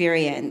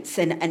experience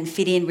and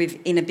fit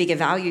in a bigger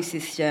value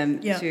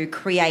system to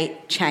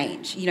create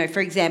change.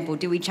 For example,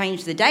 do we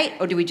change the date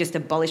or do we just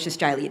abolish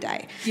Australia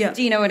Day? Yeah.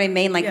 Do you know what I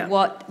mean?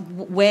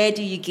 Where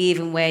do you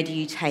give and where do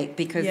you take?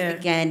 Because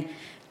again,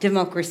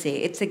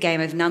 democracy, it's a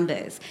game of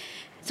numbers.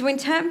 So in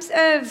terms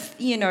of,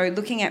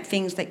 looking at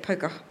things like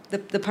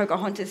the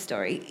Pocahontas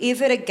story, is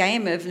it a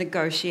game of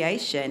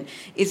negotiation?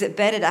 Is it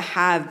better to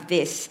have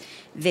this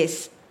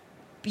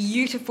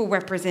beautiful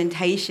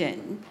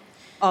representation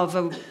of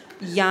a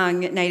young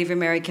Native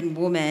American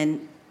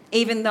woman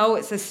even though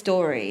it's a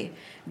story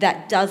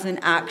that doesn't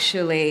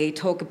actually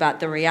talk about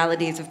the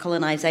realities of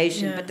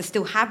colonisation, but to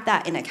still have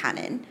that in a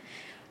canon,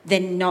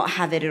 then not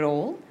have it at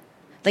all.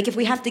 Like, if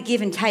we have to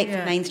give and take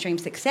for mainstream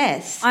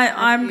success...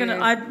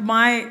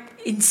 my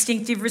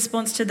instinctive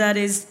response to that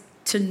is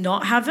to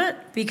not have it,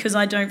 because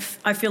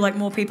I feel like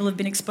more people have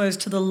been exposed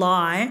to the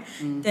lie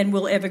than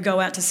will ever go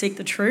out to seek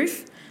the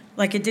truth.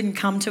 Like, it didn't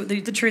come to...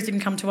 The truth didn't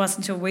come to us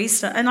until we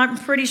started. And I'm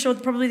pretty sure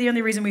probably the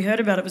only reason we heard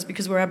about it was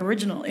because we're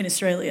Aboriginal in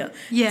Australia.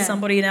 Yeah.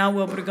 Somebody in our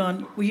world would have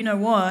gone, well, you know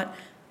what?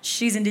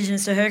 She's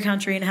Indigenous to her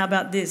country, and how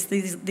about this?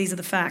 These are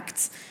the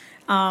facts.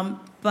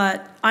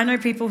 But I know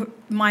people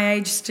my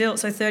age still,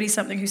 so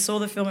 30-something, who saw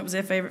the film, it was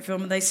their favourite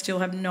film, and they still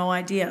have no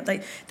idea.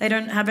 They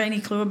don't have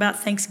any clue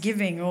about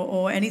Thanksgiving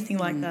or anything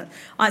like that.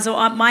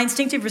 My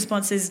instinctive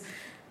response is,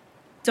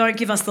 don't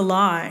give us the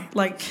lie.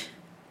 Like,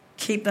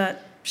 keep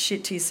that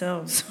shit to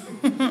yourselves.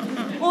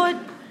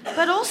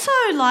 But also,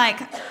 like,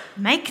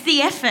 make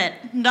the effort.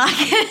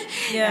 Like,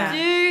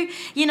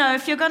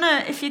 if you're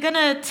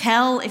gonna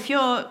tell,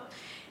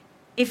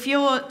 if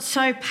you're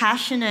so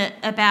passionate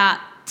about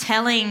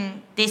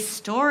telling this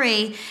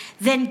story,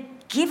 then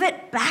give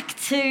it back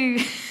to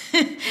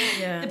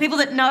the people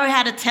that know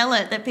how to tell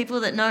it, the people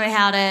that know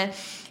how to,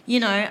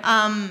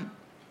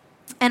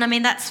 and I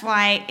mean, that's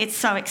why it's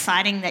so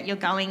exciting that you're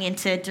going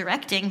into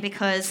directing,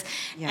 because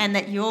and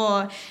that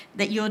you're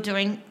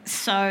doing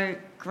so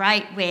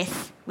great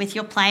with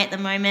your play at the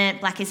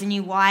moment, Black is the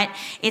New White.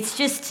 It's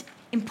just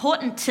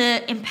important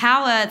to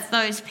empower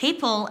those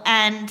people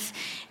and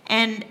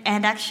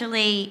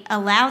actually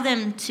allow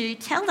them to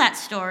tell that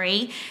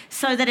story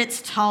so that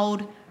it's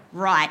told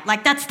right.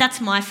 Like,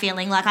 that's my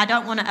feeling. Like, I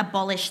don't want to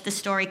abolish the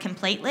story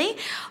completely.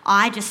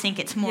 I just think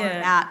it's more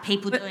about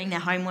people doing their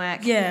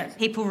homework,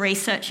 people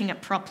researching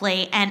it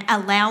properly, and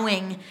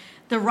allowing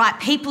the right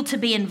people to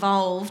be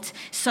involved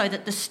so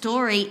that the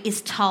story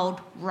is told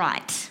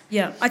right.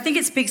 Yeah, I think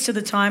it speaks to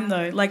the time,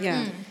 though. Like,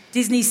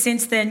 Disney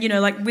since then,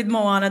 like with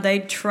Moana,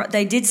 they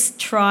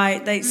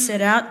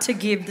set out to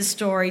give the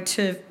story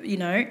to,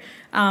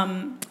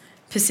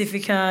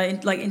 Pacifica,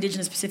 like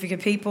Indigenous Pacifica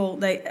people.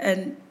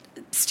 And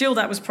still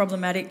that was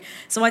problematic.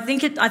 So I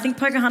think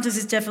Pocahontas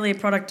is definitely a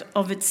product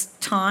of its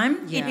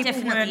time. Yeah. It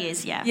definitely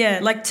is, yeah. Yeah,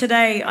 like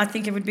today I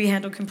think it would be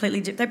handled completely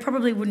different. They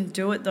probably wouldn't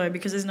do it, though,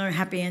 because there's no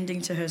happy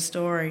ending to her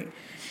story,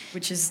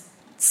 which is,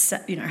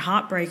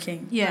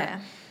 heartbreaking. Yeah.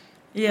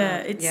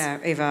 It's... Yeah,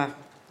 either,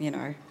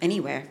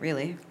 anywhere,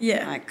 really.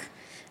 Yeah. Like,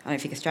 I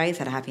don't think Australia's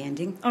had a happy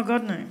ending. Oh,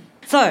 God, no.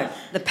 So,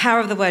 the power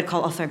of the word...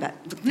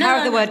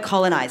 word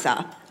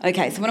coloniser.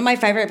 Okay, so one of my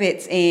favourite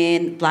bits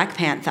in Black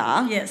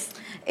Panther... Yes.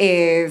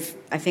 ...is...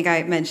 I think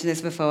I mentioned this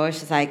before.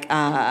 She's like,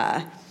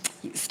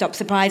 stop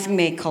surprising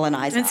me,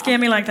 coloniser. Don't scare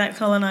me like that,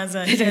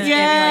 coloniser. Don't scare me like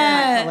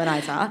that,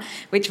 coloniser.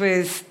 Which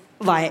was...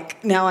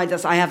 Like, now I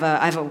have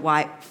a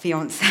white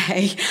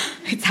fiancé.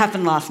 It's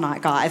happened last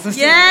night, guys.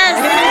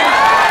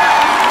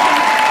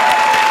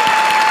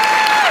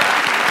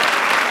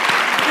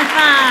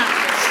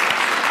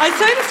 I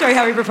told the story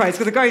how we proposed,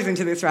 because it goes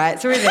into this, right?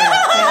 So we're there.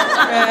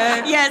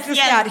 Just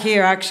out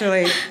here,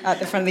 actually, at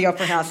the front of the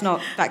Opera House,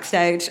 not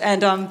backstage.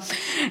 And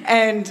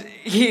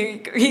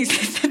he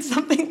said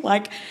something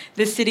like,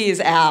 "The city is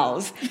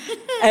ours."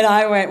 And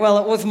I went, "Well,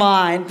 it was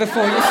mine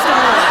before you stole it."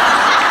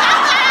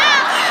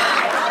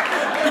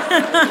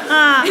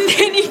 And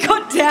then he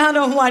got down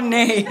on one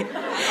knee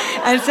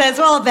and says,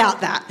 "Well,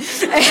 about that."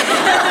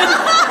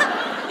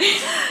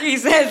 He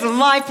says,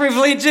 "My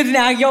privilege is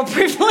now your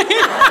privilege."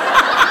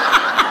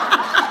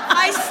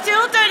 I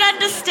still don't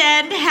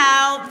understand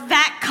how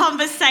that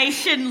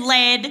conversation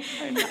led into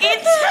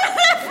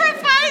the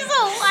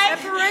proposal.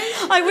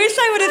 I wish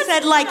I would have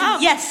said,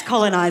 yes,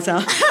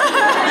 coloniser.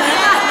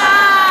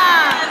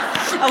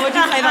 I would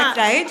just say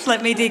backstage,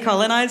 "Let me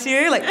decolonise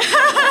you." Like,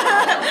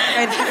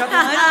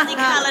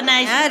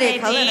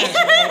 decolonization, baby.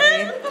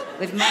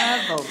 With my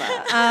vulva.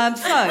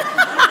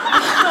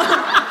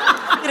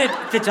 Bit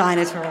of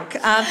vagina talk.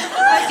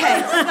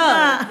 Okay, so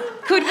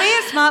could we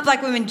as smart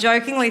Black women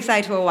jokingly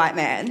say to a white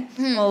man,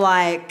 or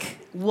like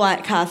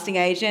white casting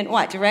agent,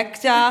 white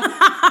director,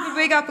 could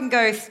we go up and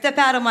go, "Step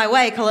out of my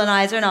way,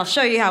 coloniser, and I'll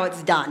show you how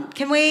it's done"?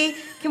 Can we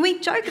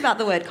joke about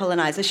the word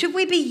coloniser? Should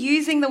we be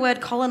using the word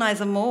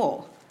coloniser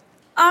more?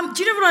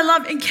 Do you know what I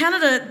love? In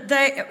Canada,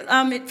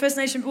 First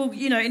Nation,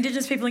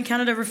 Indigenous people in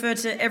Canada refer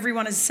to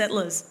everyone as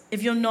settlers.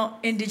 If you're not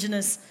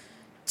Indigenous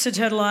to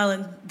Turtle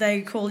Island,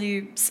 they call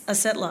you a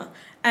settler.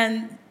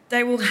 And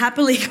they will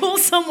happily call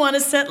someone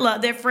a settler,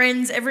 their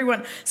friends,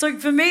 everyone. So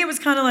for me, it was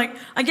kind of like,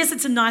 I guess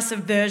it's a nicer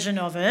version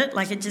of it.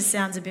 Like, it just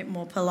sounds a bit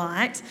more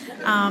polite.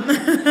 And I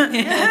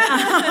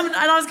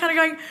was kind of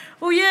going,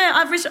 well, yeah,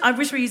 I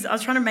wish we used... I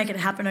was trying to make it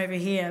happen over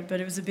here, but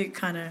it was a bit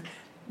kind of...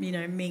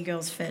 Mean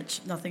Girls fetch.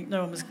 No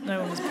one was.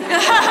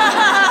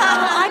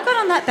 I got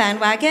on that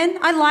bandwagon.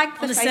 I liked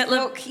the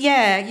Facebook.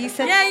 Yeah, you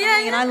said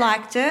something and I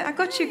liked it. I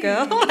got you,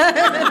 girl.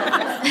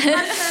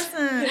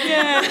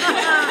 Yeah.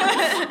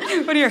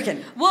 What do you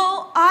reckon?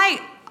 Well,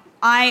 I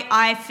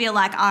I feel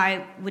like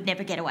I would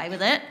never get away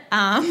with it.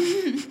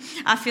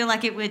 I feel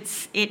like it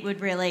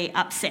would really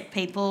upset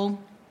people.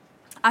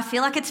 I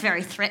feel like it's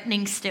very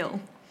threatening still.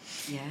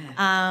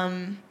 Yeah.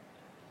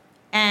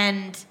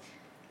 And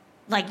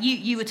like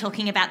you were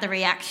talking about the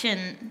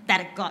reaction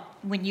that it got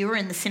when you were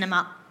in the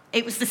cinema.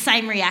 It was the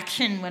same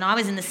reaction when I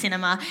was in the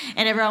cinema,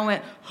 and everyone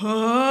went,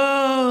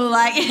 oh,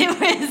 like it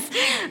was,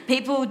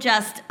 people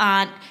just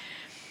aren't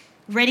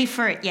ready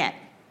for it yet.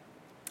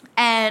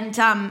 And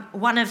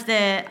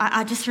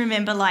I just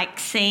remember like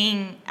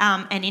seeing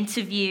an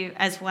interview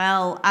as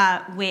well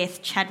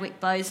with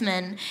Chadwick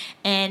Boseman,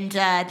 and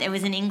there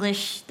was an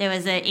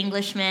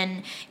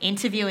Englishman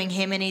interviewing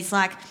him, and he's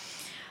like,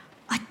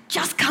 I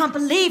just can't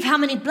believe how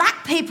many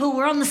black people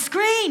were on the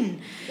screen.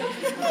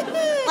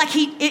 Like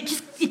it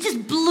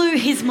just blew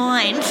his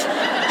mind.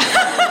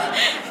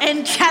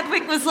 And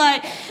Chadwick was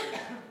like,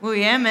 well,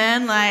 yeah,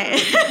 man,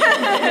 like,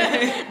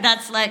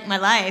 that's like my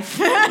life.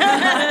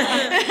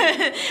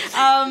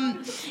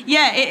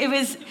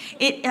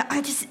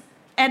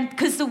 And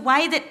because the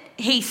way that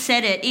he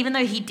said it, even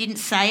though he didn't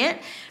say it,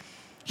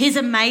 his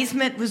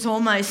amazement was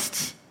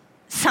almost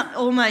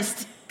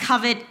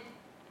covered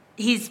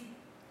his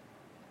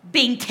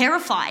being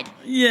terrified.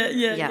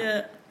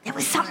 Yeah. There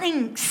was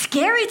something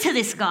scary to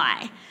this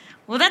guy.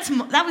 Well,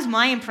 that was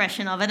my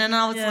impression of it, and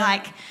I was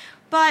like,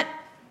 but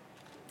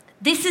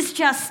this is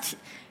just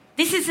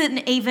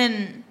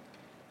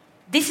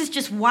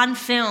one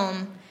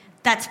film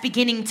that's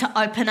beginning to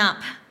open up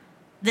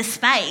the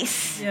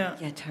space. Yeah,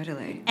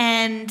 totally.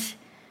 And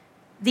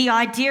the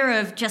idea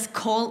of just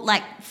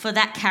for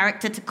that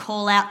character to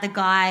call out the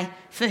guy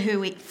for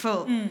who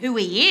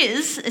he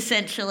is,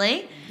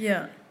 essentially.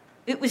 Yeah.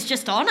 It was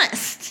just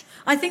honest.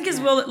 I think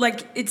as well,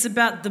 like, it's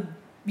about the,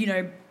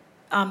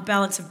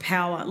 balance of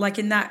power. Like,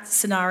 in that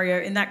scenario,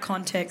 in that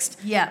context,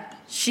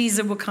 she's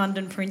a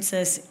Wakandan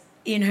princess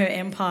in her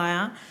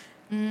empire,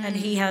 and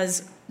he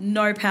has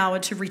no power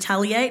to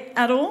retaliate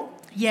at all.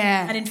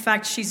 Yeah. And in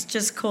fact, she's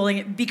just calling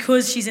it,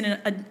 because she's in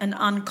an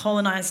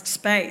uncolonised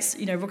space,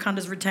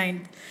 Wakanda's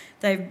retained,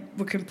 they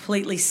were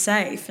completely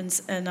safe and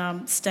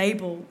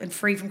stable and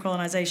free from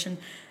colonisation.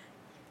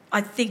 I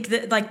think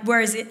that, like,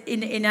 whereas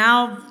in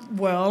our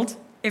world,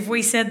 if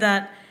we said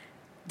that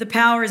the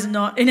power is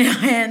not in our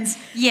hands,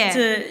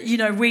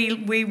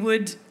 we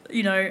would,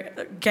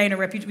 gain a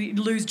reputation,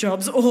 lose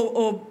jobs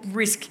or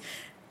risk,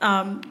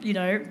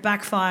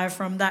 backfire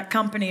from that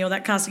company or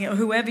that casting or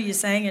whoever you're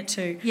saying it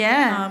to.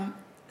 Yeah.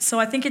 So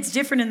I think it's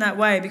different in that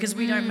way because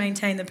we don't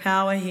maintain the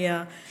power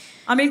here.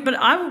 I mean, but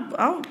I'm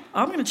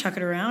going to chuck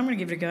it around. I'm going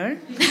to give it a go.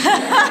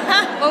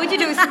 What would you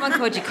do if someone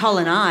called you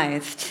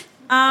colonised?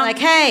 Like,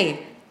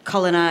 hey,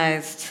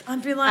 colonised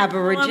I'd be like,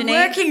 Aborigine.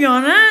 I'm working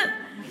on it.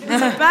 So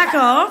back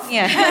off.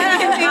 Yeah.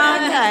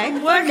 Okay.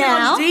 Working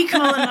now. on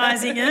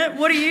decolonising it.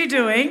 What are you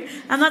doing?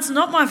 And that's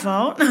not my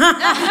fault. But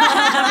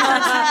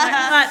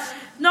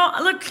no,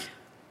 look,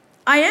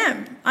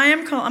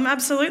 I'm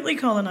absolutely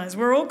colonised.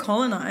 We're all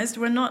colonised.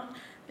 We're not,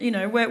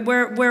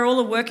 we're all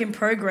a work in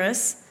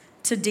progress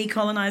to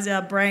decolonise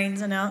our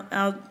brains and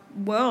our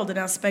world and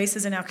our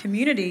spaces and our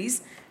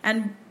communities,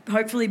 and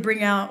hopefully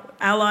bring our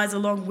allies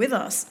along with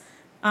us.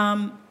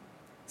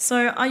 So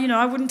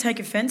I wouldn't take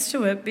offence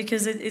to it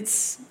because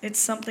it's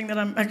something that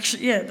I'm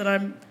that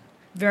I'm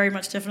very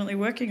much definitely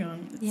working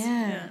on.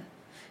 Yeah.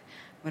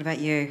 What about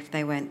you? If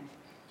they went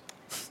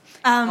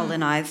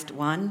colonised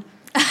one.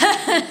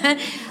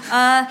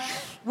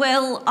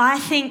 Well, I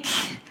think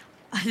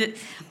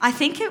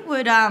it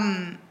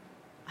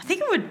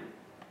would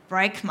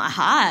break my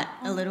heart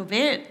a little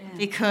bit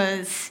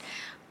because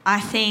I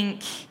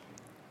think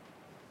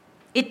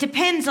it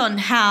depends on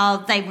how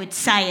they would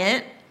say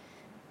it,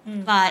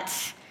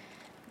 but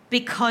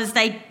because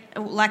they,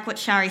 like what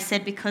Shari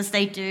said, because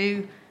they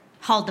do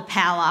hold the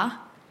power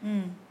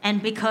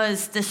and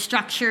because the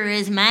structure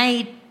is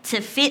made to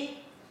fit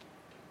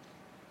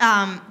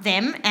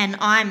them, and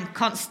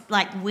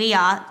we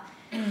are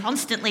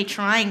constantly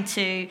trying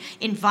to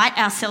invite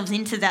ourselves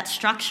into that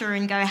structure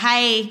and go,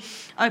 hey,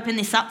 open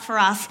this up for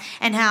us,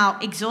 and how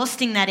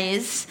exhausting that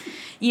is.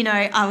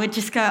 I would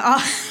just go,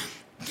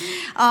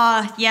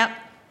 yep,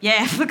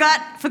 yeah, forgot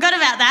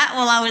about that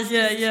while I was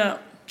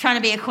trying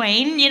to be a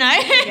queen,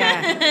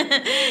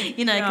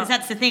 because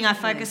that's the thing I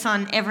focus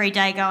on every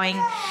day, going,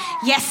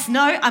 yes,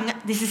 no,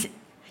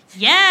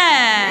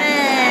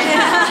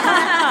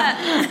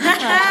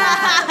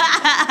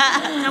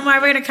 Am I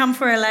ready to come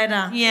for her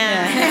later?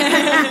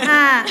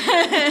 Yeah.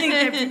 I think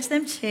they pinch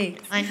them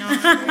cheeks. I know.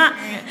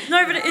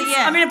 No, but it's,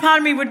 I mean, a part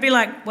of me would be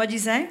like, what'd you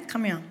say?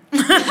 Come here.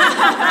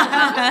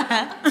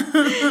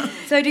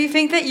 So do you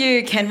think that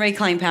you can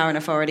reclaim power and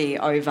authority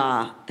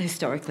over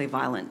historically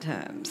violent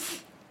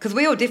terms? Because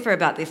we all differ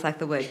about this, like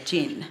the word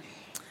gin.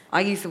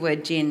 I use the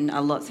word gin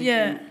a lot, so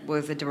gin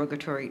was a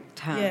derogatory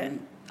term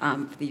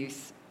for the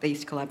use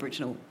of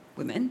Aboriginal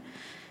women.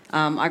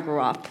 I grew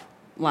up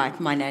Like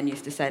my nan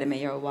used to say to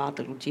me, "You're a wild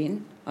little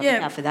gin." I'll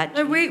look out for that.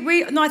 No,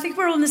 gin. I think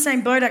we're all in the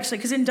same boat actually,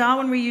 because in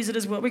Darwin we use it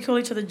as well. We call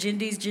each other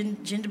gindies,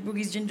 ginger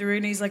boogies,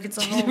 ginderoonies. Like it's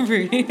a whole.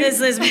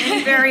 There's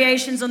many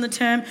variations on the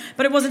term,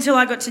 but it wasn't until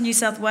I got to New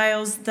South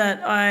Wales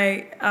that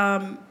I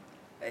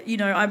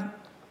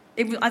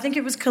think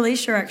it was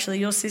Kalisha actually,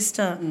 your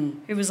sister,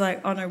 who was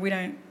like, "Oh no, we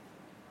don't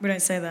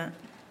say that."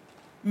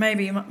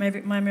 Maybe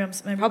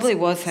Probably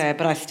was her,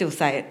 but I still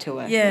say it to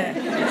her. Yeah.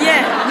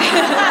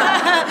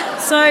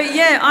 So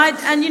yeah,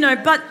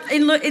 but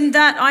in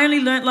that I only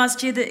learnt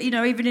last year that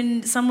even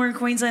in somewhere in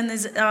Queensland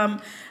there's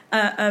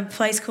a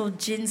place called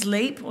Gin's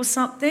Leap or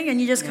something,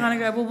 and you just kind of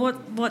go, well,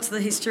 what's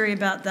the history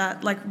about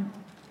that? Like,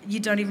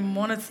 you don't even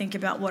want to think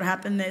about what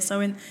happened there.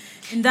 So in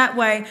that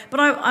way, but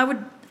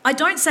I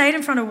don't say it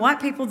in front of white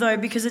people though,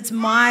 because it's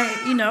my,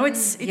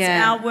 it's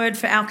our word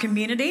for our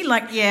community.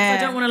 Like, I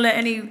don't want to let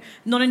any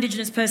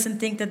non-Indigenous person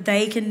think that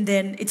they can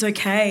then, it's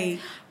okay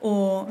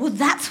or... Well,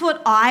 that's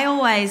what I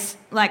always,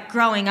 like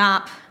growing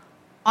up,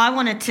 I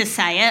wanted to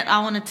say it. I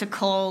wanted to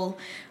call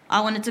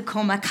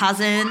my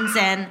cousins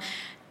and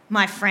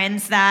my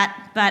friends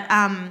that, but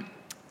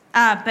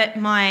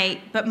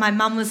my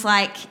mum was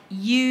like,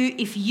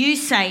 if you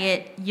say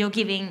it, you're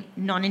giving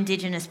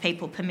non-Indigenous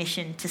people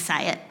permission to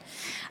say it.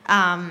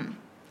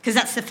 Because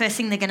that's the first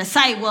thing they're going to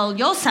say. Well,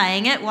 you're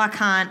saying it. Why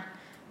can't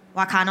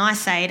I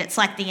say it? It's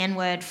like the N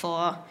word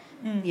for,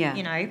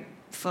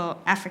 for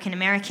African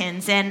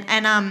Americans. And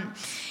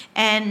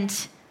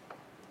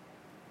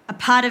a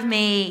part of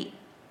me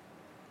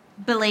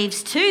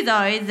believes too,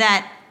 though,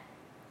 that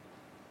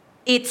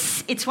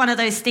it's one of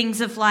those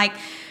things of like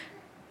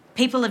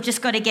people have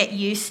just got to get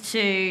used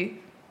to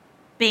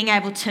being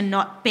able to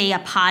not be a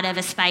part of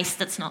a space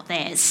that's not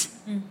theirs.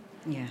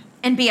 Yeah.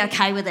 And be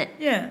okay with it.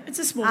 Yeah, it's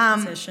a small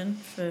concession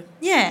for...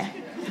 Yeah.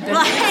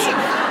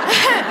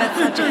 That's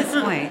such a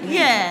good point.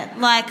 Yeah,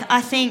 like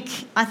I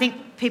think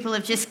people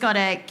have just got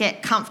to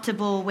get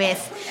comfortable with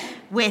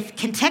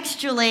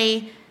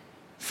contextually,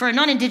 for a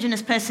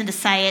non-Indigenous person to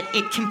say it,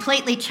 it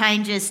completely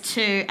changes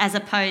to as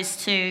opposed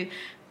to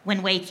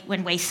when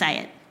we say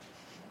it.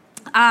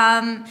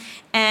 And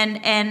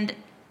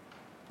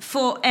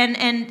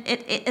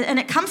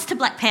it comes to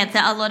Black Panther,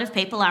 a lot of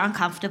people are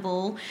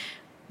uncomfortable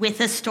with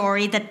a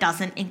story that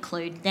doesn't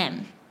include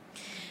them.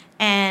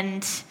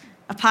 And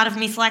a part of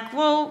me is like,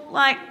 well,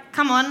 like,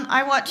 come on,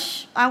 I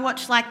watch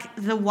like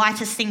the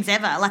whitest things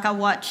ever. Like I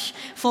watch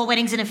 4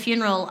 Weddings and a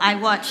Funeral, I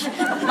watch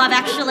Love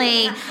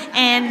Actually,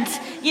 and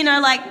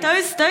like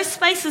those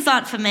spaces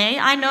aren't for me.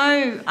 I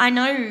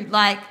know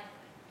like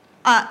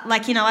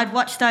I'd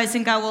watch those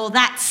and go, well,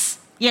 that's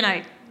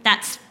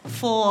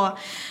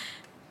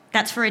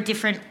for a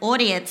different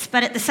audience.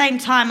 But at the same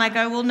time, I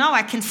go, well, no,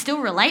 I can still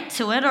relate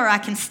to it, or I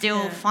can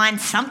still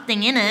find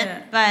something in it.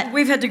 Yeah. But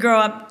we've had to grow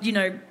up,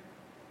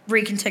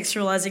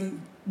 recontextualizing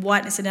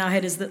whiteness in our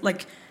head as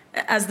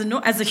as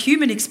the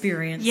human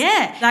experience.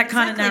 Yeah, that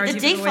kind exactly. of narrative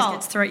The default. always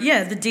gets thrown.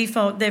 Yeah, the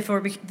default.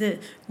 Therefore, the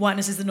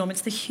whiteness is the norm.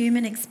 It's the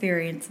human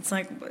experience. It's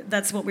like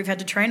that's what we've had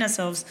to train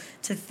ourselves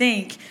to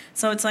think.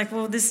 So it's like,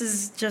 well, this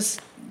is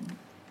just.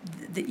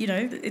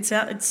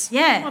 It's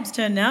mom's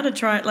turn now to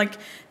try like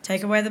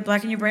take away the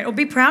black in your brain or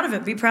be proud of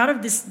it. Be proud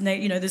of this,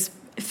 this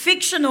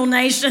fictional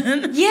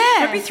nation. Yeah,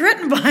 don't be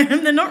threatened by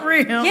them. They're not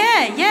real.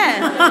 Yeah.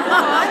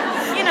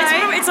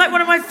 It's like one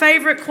of my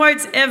favourite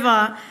quotes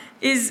ever.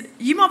 Is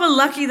you might be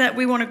lucky that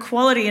we want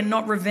equality and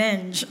not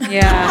revenge. Yeah.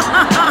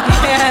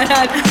 Yeah. And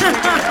I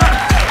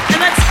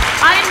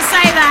didn't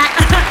say that.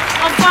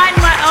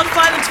 I'll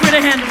find the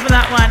Twitter handle for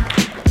that one.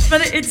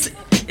 But it's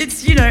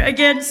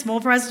again,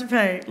 small price to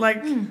pay.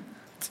 Like.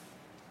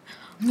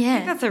 Yeah. I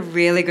think that's a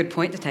really good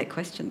point to take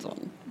questions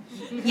on.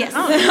 Yes.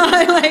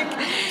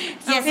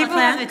 Yes, people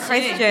have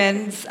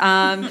questions.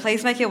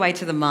 Please make your way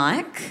to the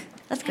mic.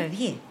 Let's go over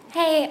here.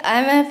 Hey,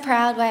 I'm a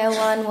proud Whale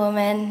One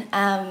woman.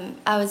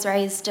 I was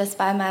raised just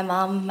by my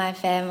mum, my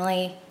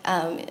family.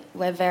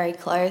 We're very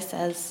close,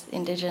 as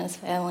Indigenous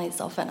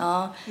families often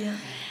are. Yeah.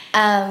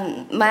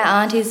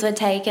 My aunties were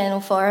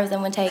taken, 4 of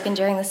them were taken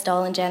during the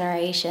Stolen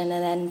Generation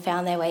and then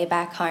found their way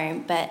back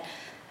home. But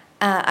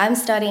I'm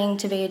studying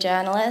to be a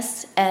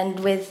journalist, and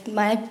with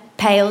my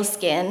pale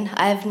skin,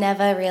 I've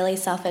never really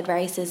suffered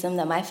racism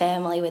that my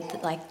family with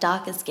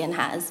darker skin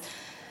has.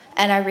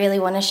 And I really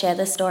want to share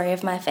the story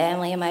of my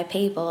family and my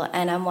people,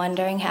 and I'm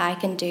wondering how I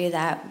can do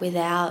that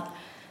without...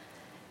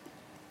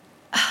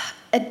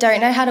 I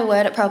don't know how to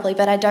word it properly,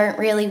 but I don't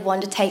really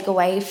want to take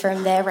away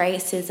from their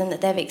racism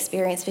that they've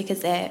experienced because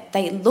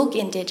they look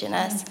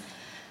Indigenous.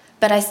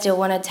 But I still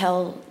want to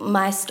tell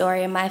my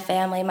story and my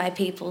family, my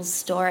people's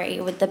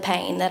story with the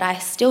pain that I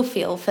still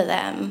feel for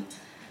them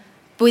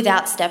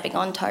without stepping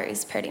on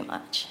toes, pretty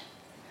much.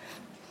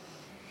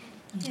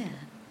 Yeah.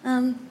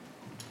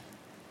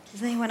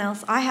 Does anyone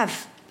else?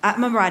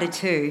 I'm a writer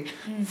too,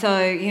 so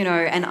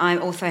and I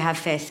also have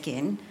fair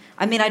skin.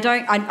 I mean, I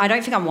don't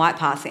think I'm white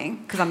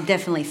passing because I'm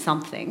definitely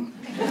something.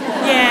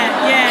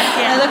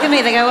 Yeah. They look at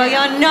me, they go, well,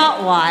 you're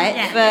not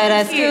white, but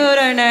I still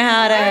don't know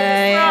how to...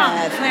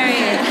 Where are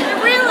you?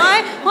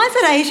 Really? Why is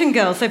that Asian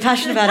girl so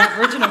passionate about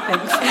Aboriginal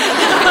things? I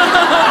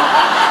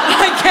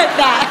get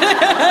that.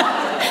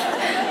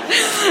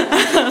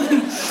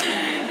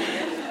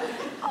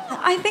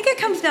 I think it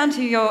comes down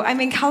to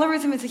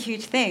colorism is a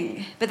huge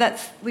thing,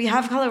 but we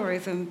have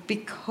colorism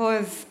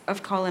because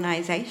of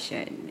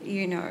colonisation,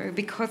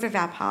 because of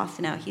our past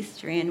and our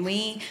history, and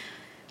we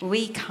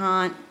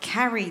can't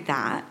carry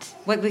that.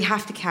 We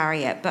have to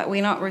carry it, but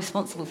we're not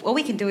responsible. All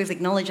we can do is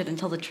acknowledge it and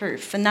tell the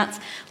truth, and that's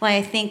why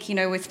I think,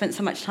 we've spent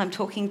so much time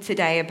talking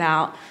today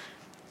about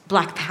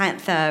Black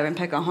Panther and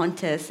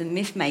Pocahontas and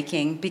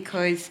myth-making,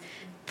 because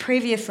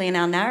previously in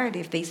our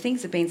narrative, these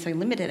things have been so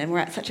limited, and we're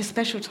at such a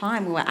special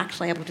time where we're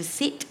actually able to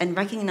sit and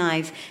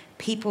recognise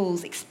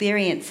people's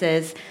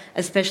experiences,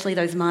 especially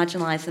those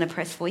marginalised and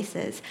oppressed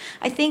voices.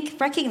 I think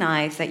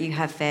recognise that you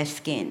have fair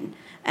skin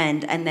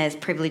and there's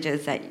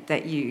privileges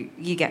that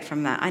you get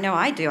from that. I know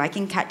I do. I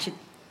can catch a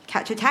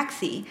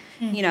taxi.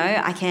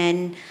 I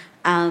can,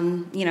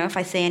 if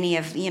I see any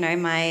of,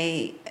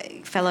 my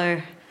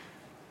fellow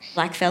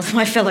black fellas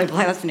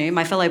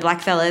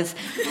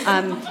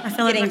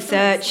getting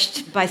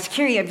searched by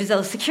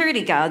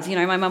security guards.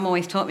 My mum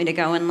always taught me to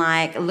go and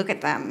look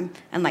at them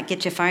and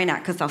get your phone out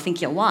because they'll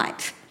think you're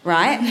white,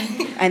 right?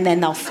 And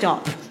then they'll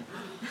stop.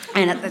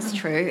 And that's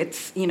true.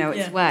 It's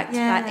worked.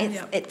 Yeah. But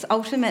it's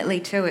ultimately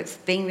too. It's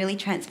being really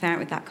transparent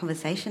with that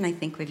conversation. I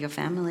think with your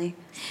family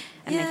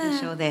and making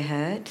sure they're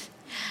heard.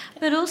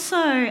 But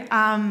also,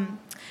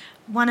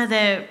 one of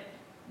the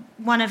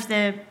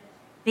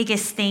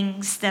biggest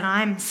things that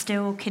I'm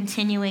still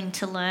continuing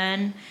to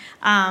learn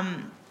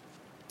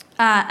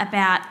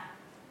about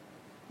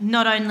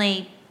not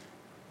only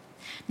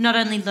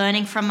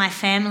learning from my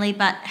family,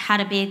 but how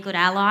to be a good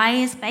ally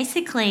is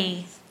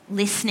basically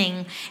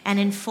listening and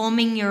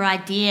informing your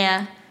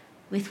idea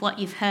with what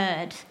you've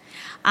heard.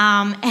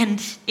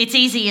 And it's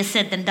easier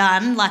said than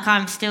done.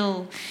 I'm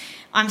still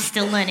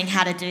learning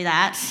how to do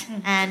that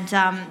and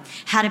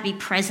how to be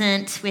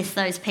present with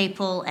those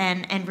people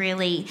and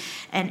really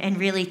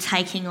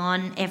taking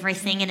on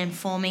everything and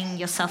informing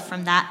yourself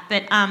from that.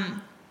 But I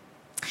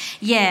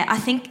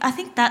think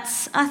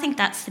that's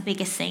the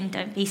biggest thing.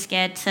 Don't be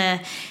scared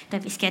to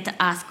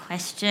ask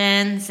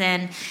questions,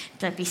 and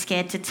don't be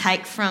scared to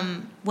take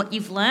from what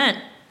you've learnt.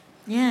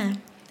 Yeah.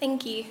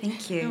 Thank you.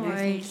 Thank you. No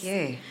worries.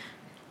 Thank you.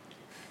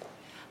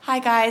 Hi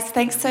guys,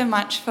 thanks so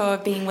much for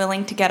being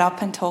willing to get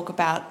up and talk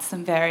about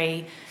some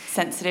very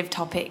sensitive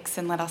topics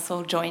and let us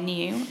all join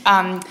you.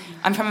 I'm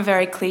from a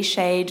very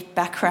cliched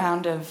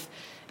background of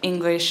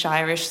English,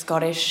 Irish,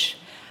 Scottish,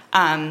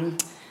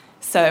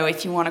 so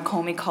if you want to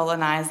call me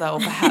coloniser or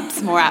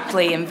perhaps more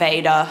aptly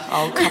invader,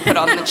 I'll cup it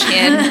on the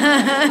chin.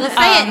 We'll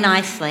say it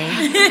nicely.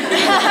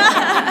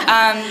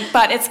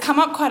 But it's come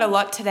up quite a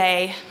lot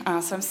today,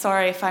 so I'm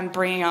sorry if I'm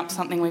bringing up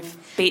something we've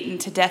beaten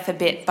to death a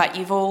bit, but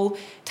you've all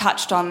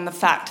touched on the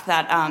fact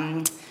that,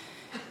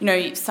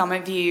 some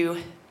of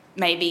you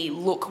maybe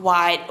look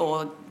white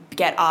or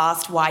get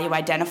asked why you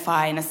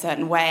identify in a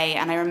certain way.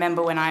 And I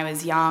remember when I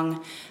was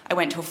young, I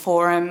went to a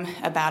forum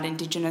about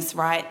Indigenous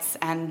rights,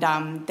 and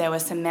there were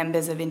some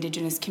members of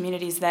Indigenous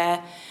communities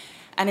there.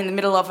 And in the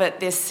middle of it,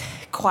 this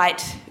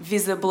quite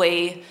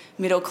visibly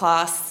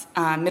middle-class,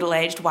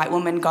 middle-aged white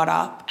woman got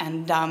up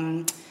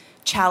and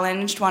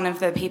challenged one of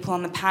the people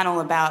on the panel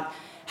about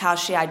how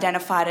she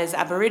identified as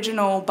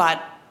Aboriginal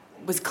but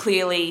was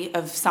clearly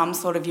of some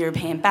sort of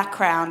European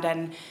background.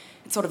 And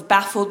it sort of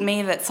baffled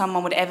me that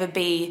someone would ever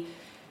be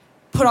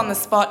put on the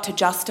spot to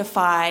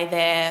justify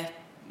their,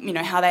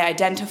 how they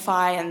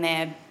identify and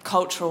their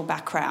cultural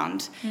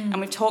background.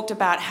 And we've talked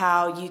about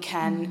how you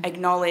can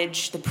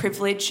acknowledge the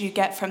privilege you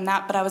get from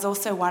that, but I was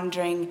also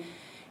wondering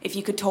if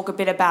you could talk a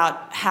bit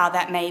about how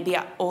that maybe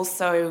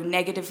also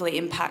negatively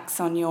impacts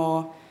on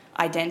your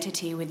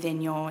identity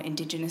within your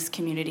Indigenous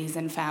communities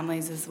and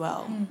families as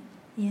well.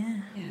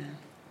 Yeah.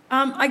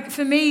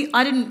 For me,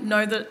 I didn't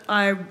know that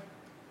I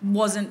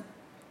wasn't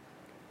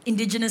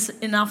Indigenous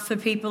enough for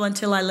people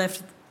until I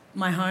left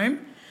my home,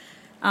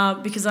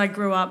 because I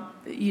grew up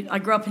in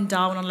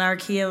Darwin on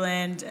Larrakia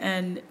land,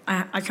 and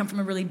I come from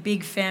a really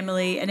big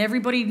family, and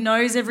everybody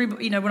knows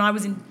everybody. When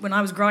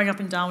I was growing up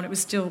in Darwin, it was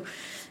still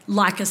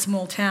like a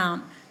small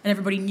town, and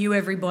everybody knew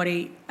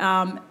everybody.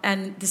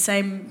 And the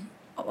same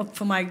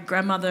for my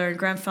grandmother and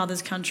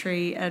grandfather's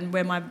country, and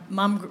where my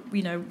mum,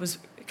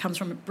 comes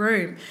from at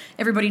Broome.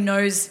 Everybody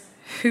knows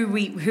who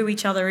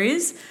each other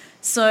is.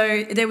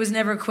 So there was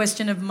never a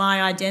question of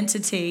my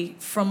identity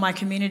from my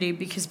community,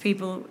 because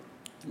people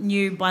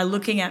knew by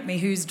looking at me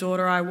whose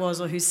daughter I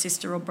was or whose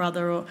sister or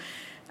brother.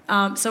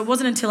 So it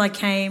wasn't until I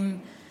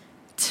came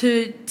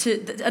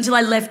until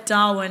I left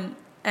Darwin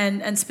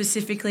and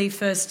specifically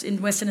first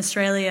in Western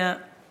Australia,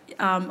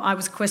 I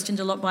was questioned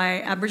a lot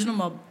by Aboriginal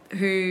mob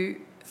who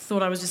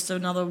thought I was just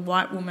another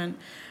white woman,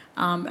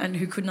 and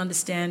who couldn't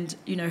understand,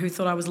 who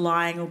thought I was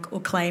lying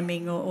or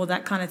claiming or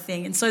that kind of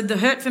thing. And so the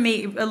hurt for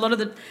me,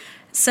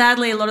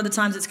 sadly, a lot of the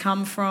times it's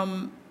come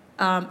from,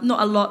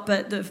 not a lot,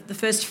 but the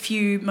first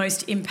few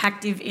most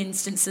impactful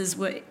instances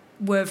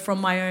were from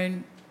my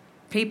own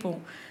people,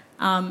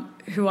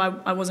 who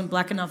I wasn't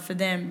black enough for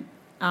them.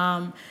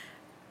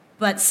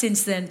 But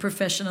since then,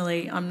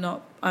 professionally,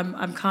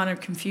 I'm kind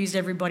of confused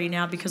everybody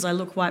now because I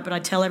look white, but I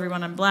tell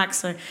everyone I'm black.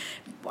 So,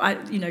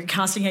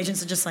 casting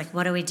agents are just like,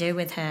 what do we do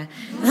with her?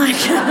 Like,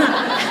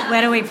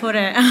 where do we put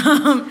her?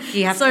 Do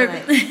you have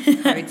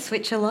to code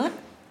switch a lot?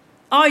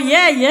 Oh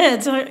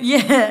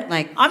yeah.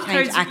 Like I'm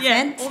change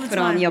accents, all the put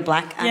time. on your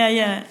black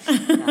accent.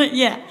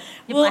 Yeah.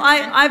 Well,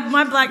 I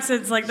my black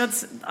accent's like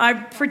I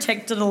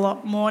protect it a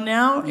lot more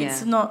now. Yeah.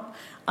 It's not.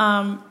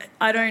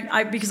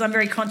 Because I'm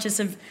very conscious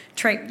of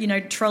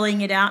trolling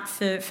it out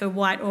for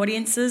white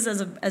audiences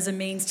as a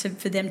means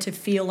for them to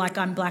feel like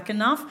I'm black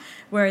enough.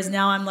 Whereas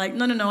now I'm like,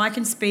 no, I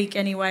can speak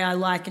any way I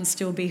like and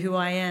still be who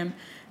I am.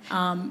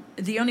 And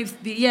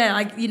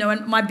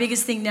my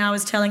biggest thing now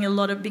is telling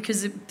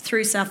because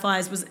through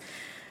Sapphires was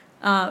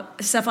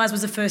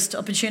the first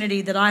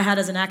opportunity that I had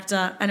as an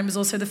actor, and it was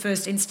also the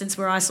first instance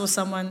where I saw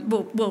someone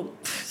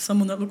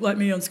that looked like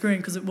me on screen,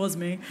 because it was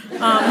me.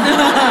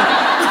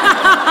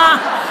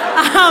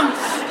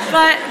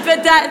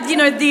 But that,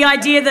 the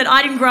idea that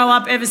I didn't grow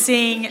up ever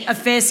seeing a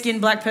fair-skinned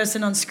black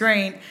person on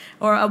screen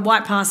or a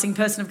white-passing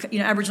person,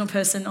 Aboriginal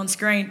person on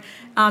screen,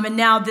 and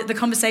now the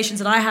conversations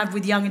that I have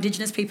with young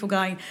Indigenous people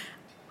going,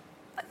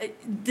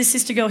 the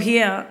sister girl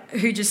here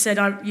who just said,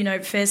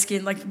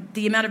 fair-skinned, like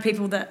the amount of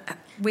people that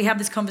we have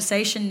this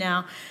conversation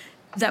now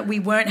that we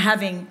weren't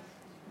having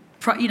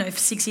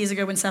 6 years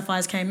ago when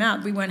Sapphires came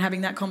out, we weren't having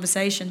that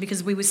conversation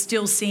because we were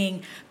still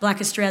seeing Black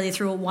Australia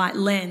through a white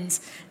lens.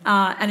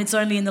 And it's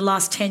only in the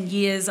last 10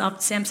 years, up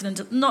Samson and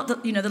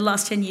the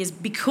last 10 years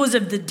because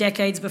of the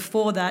decades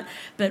before that,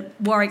 but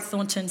Warwick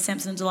Thornton,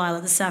 Samson and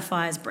Delilah, the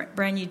Sapphires,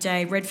 Brand New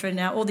Day, Redford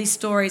Now, all these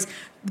stories,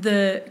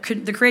 the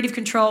creative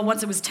control,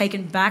 once it was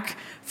taken back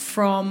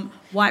from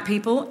white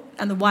people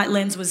and the white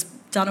lens was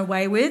done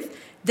away with,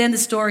 then the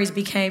stories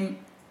became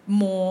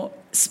more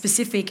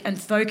specific and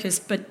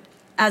focused, but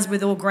as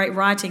with all great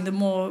writing, the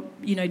more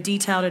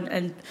detailed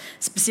and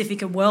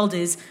specific a world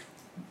is,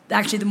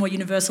 actually the more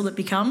universal it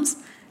becomes.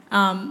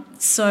 I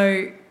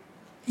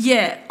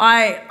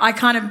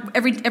kind of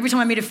every time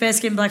I meet a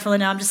fair-skinned blackfella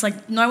now, I'm just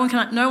like, no one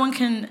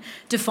can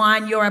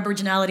define your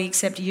Aboriginality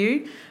except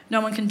you. No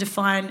one can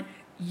define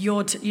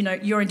your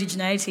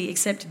indigeneity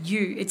except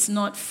you. It's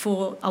not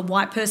for a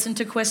white person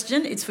to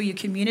question. It's for your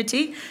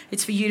community.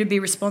 It's for you to be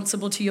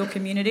responsible to your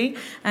community.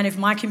 And if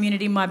my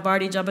community, my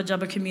Bardi Jabba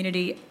Jabba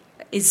community,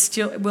 is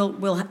still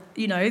I'd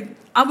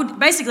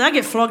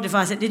get flogged if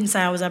I didn't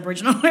say I was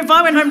Aboriginal. If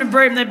I went home to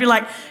Broome, they'd be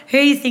like, who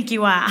do you think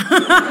you are?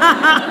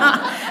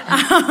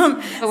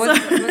 What's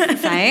he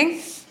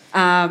saying?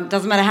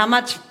 Doesn't matter how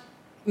much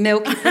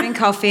milk you put in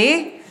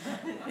coffee,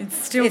 it's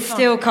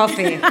still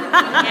coffee.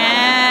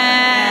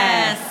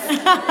 Yes.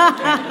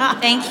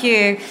 Thank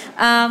you.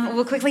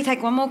 We'll quickly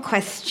take one more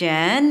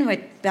question.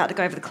 We're about to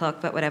go over the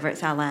clock, but whatever,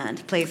 it's our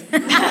land. Please.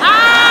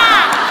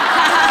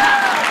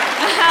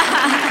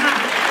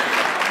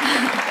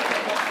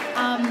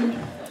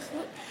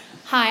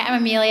 Hi,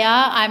 I'm Amelia.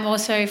 I'm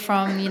also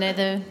from,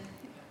 the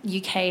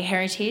UK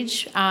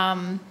heritage,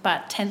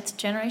 but 10th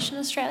generation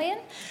Australian.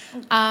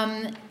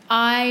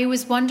 I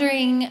was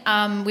wondering,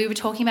 we were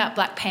talking about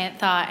Black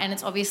Panther, and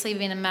it's obviously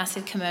been a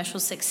massive commercial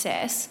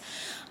success.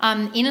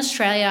 In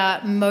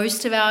Australia,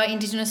 most of our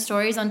Indigenous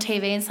stories on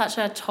TV and such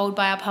are told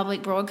by our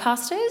public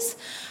broadcasters.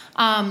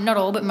 Not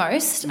all, but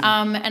most.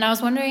 And I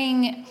was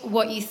wondering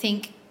what you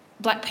think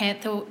Black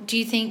Panther, do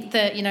you think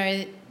that,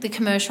 the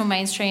commercial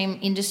mainstream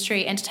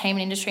industry,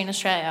 entertainment industry in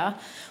Australia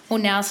will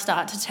now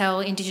start to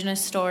tell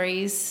Indigenous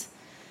stories?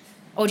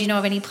 Or do you know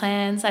of any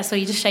plans? I saw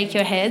you just shake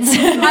your heads.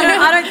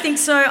 I don't think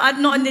so. I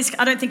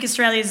don't think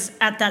Australia's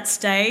at that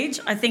stage.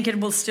 I think it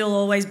will still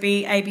always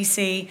be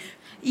ABC,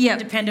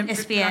 independent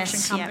production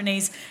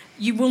companies. Yep.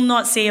 You will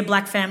not see a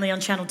black family on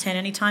Channel 10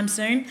 anytime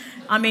soon.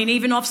 I mean,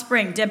 even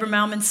Offspring, Deborah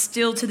Malman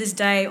still to this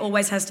day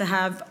always has to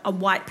have a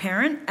white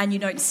parent, and you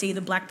don't see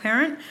the black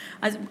parent.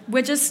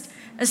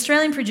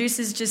 Australian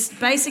producers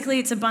basically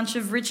it's a bunch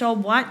of rich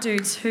old white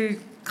dudes who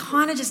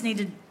kind of just need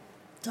to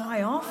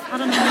die off. I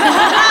don't know.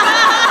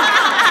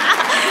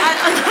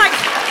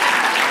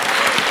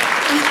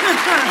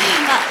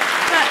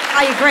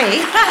 I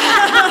agree.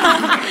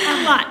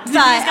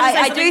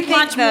 I do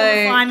think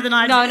though.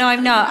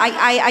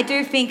 I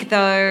do think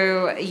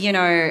though.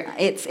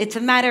 It's a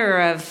matter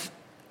of.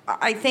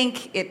 I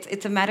think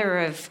it's a matter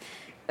of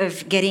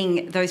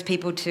getting those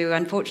people to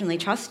unfortunately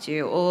trust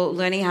you, or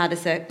learning how to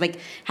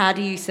how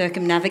do you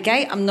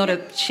circumnavigate. I'm not a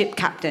ship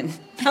captain.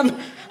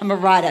 I'm a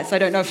writer, so I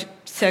don't know if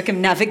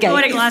circumnavigate.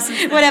 Poetic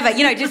license. Whatever.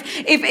 Just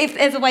if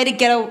there's a way to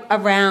get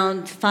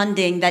around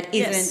funding that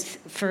isn't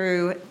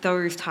through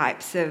those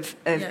types of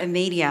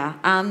media.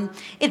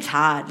 It's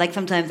hard.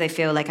 Sometimes I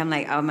feel like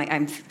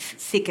I'm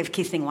sick of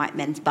kissing white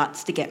men's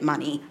butts to get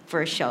money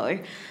for a show.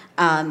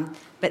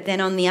 But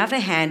then on the other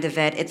hand of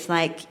it, it's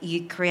like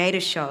you create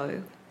a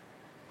show.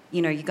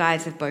 You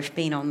guys have both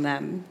been on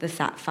them, the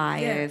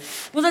Sapphires.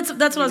 Yeah. Well, that's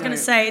what I was going to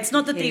say. It's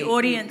not that the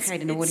audience...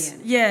 create an audience.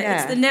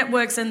 It's the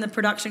networks and the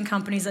production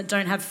companies that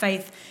don't have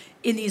faith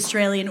in the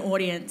Australian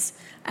audience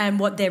and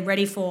what they're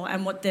ready for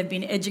and what they've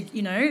been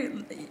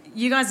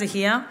you guys are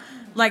here.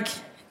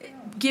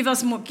 give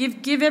us more,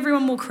 give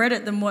everyone more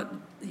credit than what,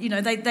 you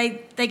know,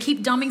 they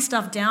keep dumbing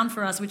stuff down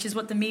for us, which is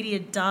what the media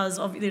does.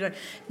 Obviously, you know,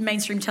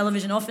 mainstream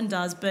television often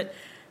does, but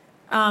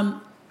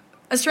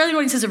Australian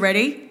audiences are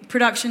ready.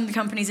 Production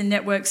companies and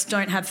networks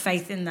don't have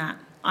faith in that,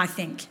 I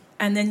think.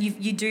 And then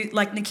you do,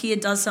 like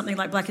Nakia does something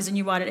like Black is the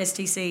New White at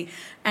STC,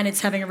 and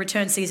it's having a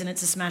return season.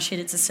 It's a smash hit.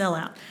 It's a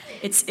sellout.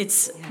 It's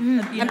you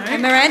know.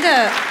 And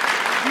Miranda,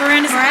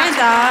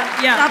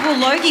 yeah. double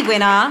Logie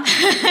winner,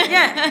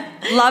 Yeah.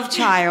 love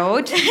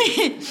child.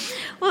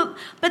 Well,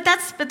 but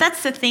that's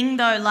the thing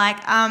though.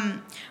 Like,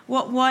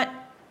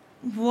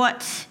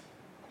 what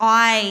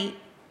I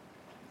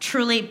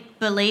truly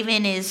believe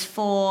in is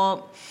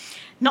for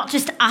not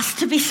just us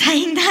to be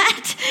saying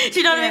that. Do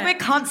you know what I mean?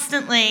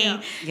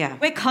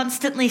 We're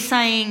constantly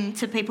saying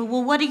to people,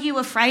 well, what are you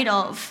afraid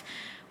of?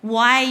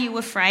 Why are you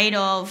afraid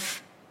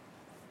of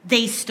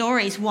these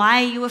stories?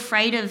 Why are you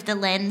afraid of the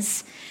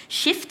lens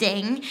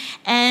shifting?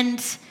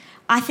 And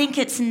I think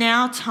it's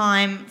now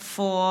time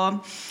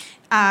for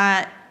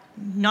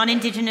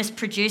non-Indigenous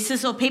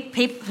producers or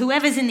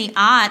whoever's in the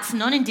arts,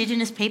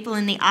 non-Indigenous people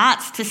in the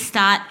arts, to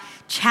start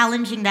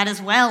challenging that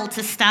as well,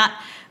 to start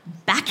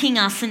backing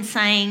us and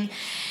saying,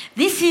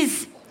 this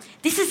is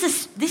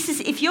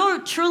if you're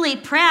truly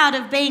proud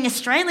of being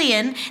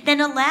Australian,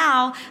 then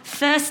allow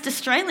first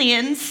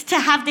Australians to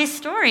have their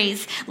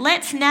stories.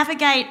 Let's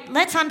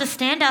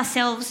understand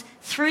ourselves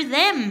through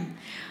them.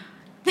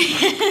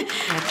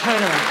 Yeah,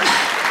 totally.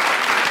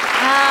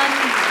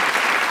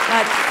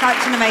 That's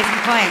such an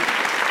amazing point.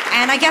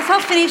 And I guess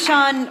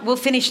we'll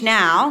finish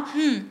now,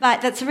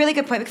 but that's a really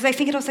good point, because I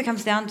think it also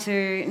comes down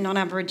to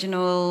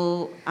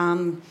non-Aboriginal,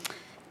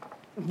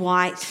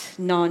 white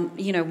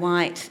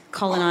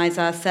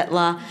coloniser,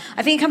 settler.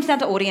 I think it comes down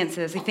to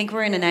audiences. I think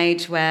we're in an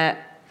age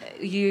where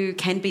you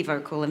can be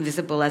vocal and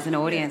visible as an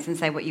audience and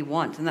say what you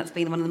want, and that's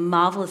been one of the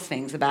marvellous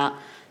things about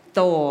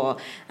Thor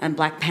and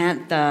Black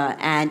Panther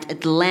and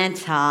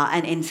Atlanta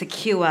and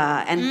Insecure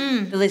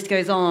and the list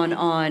goes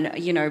on,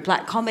 you know,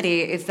 black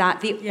comedy, is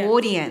that the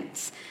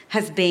audience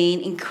has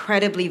been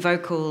incredibly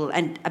vocal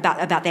and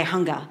about their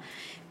hunger.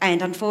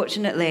 And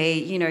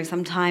unfortunately, you know,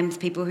 sometimes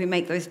people who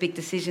make those big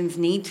decisions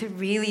need to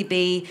really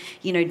be,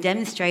 you know,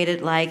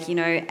 demonstrated, like, you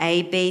know,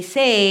 A, B,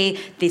 C,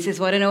 this is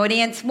what an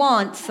audience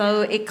wants.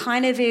 So it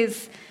kind of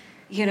is,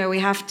 you know, we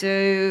have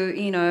to,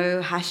 you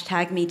know,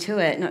 #MeToo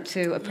it, not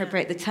to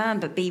appropriate the term,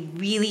 but be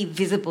really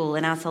visible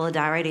in our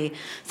solidarity.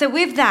 So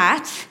with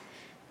that,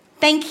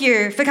 thank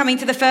you for coming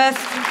to the first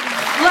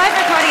live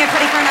recording of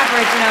Footy for an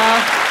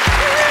Aboriginal.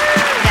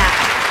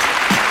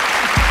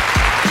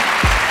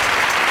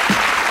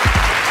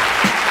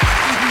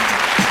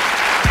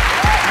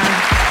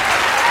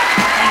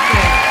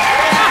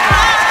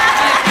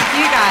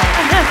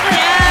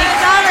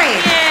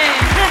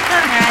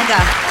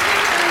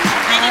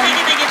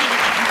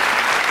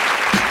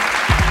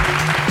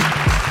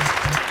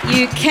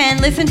 You can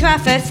listen to our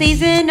first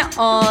season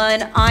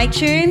on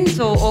iTunes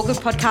or all good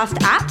podcast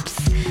apps.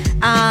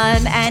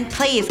 And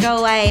please go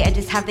away and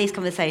just have these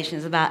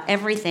conversations about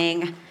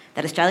everything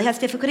that Australia has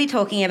difficulty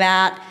talking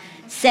about: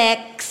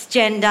 sex,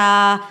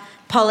 gender,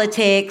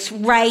 politics,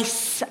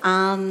 race.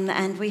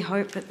 And we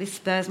hope that this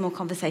spurs more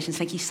conversations.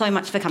 Thank you so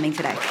much for coming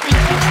today.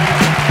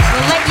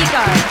 We'll let you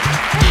go.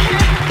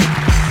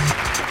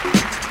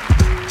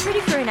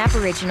 Footy for an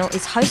Aboriginal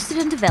is hosted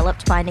and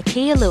developed by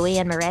Nakia Louie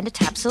and Miranda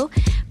Tapsell,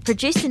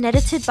 produced and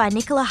edited by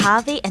Nicola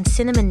Harvey and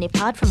Cinnamon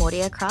Nippard from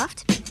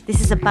Audiocraft.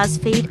 This is a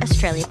BuzzFeed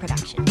Australia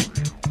production.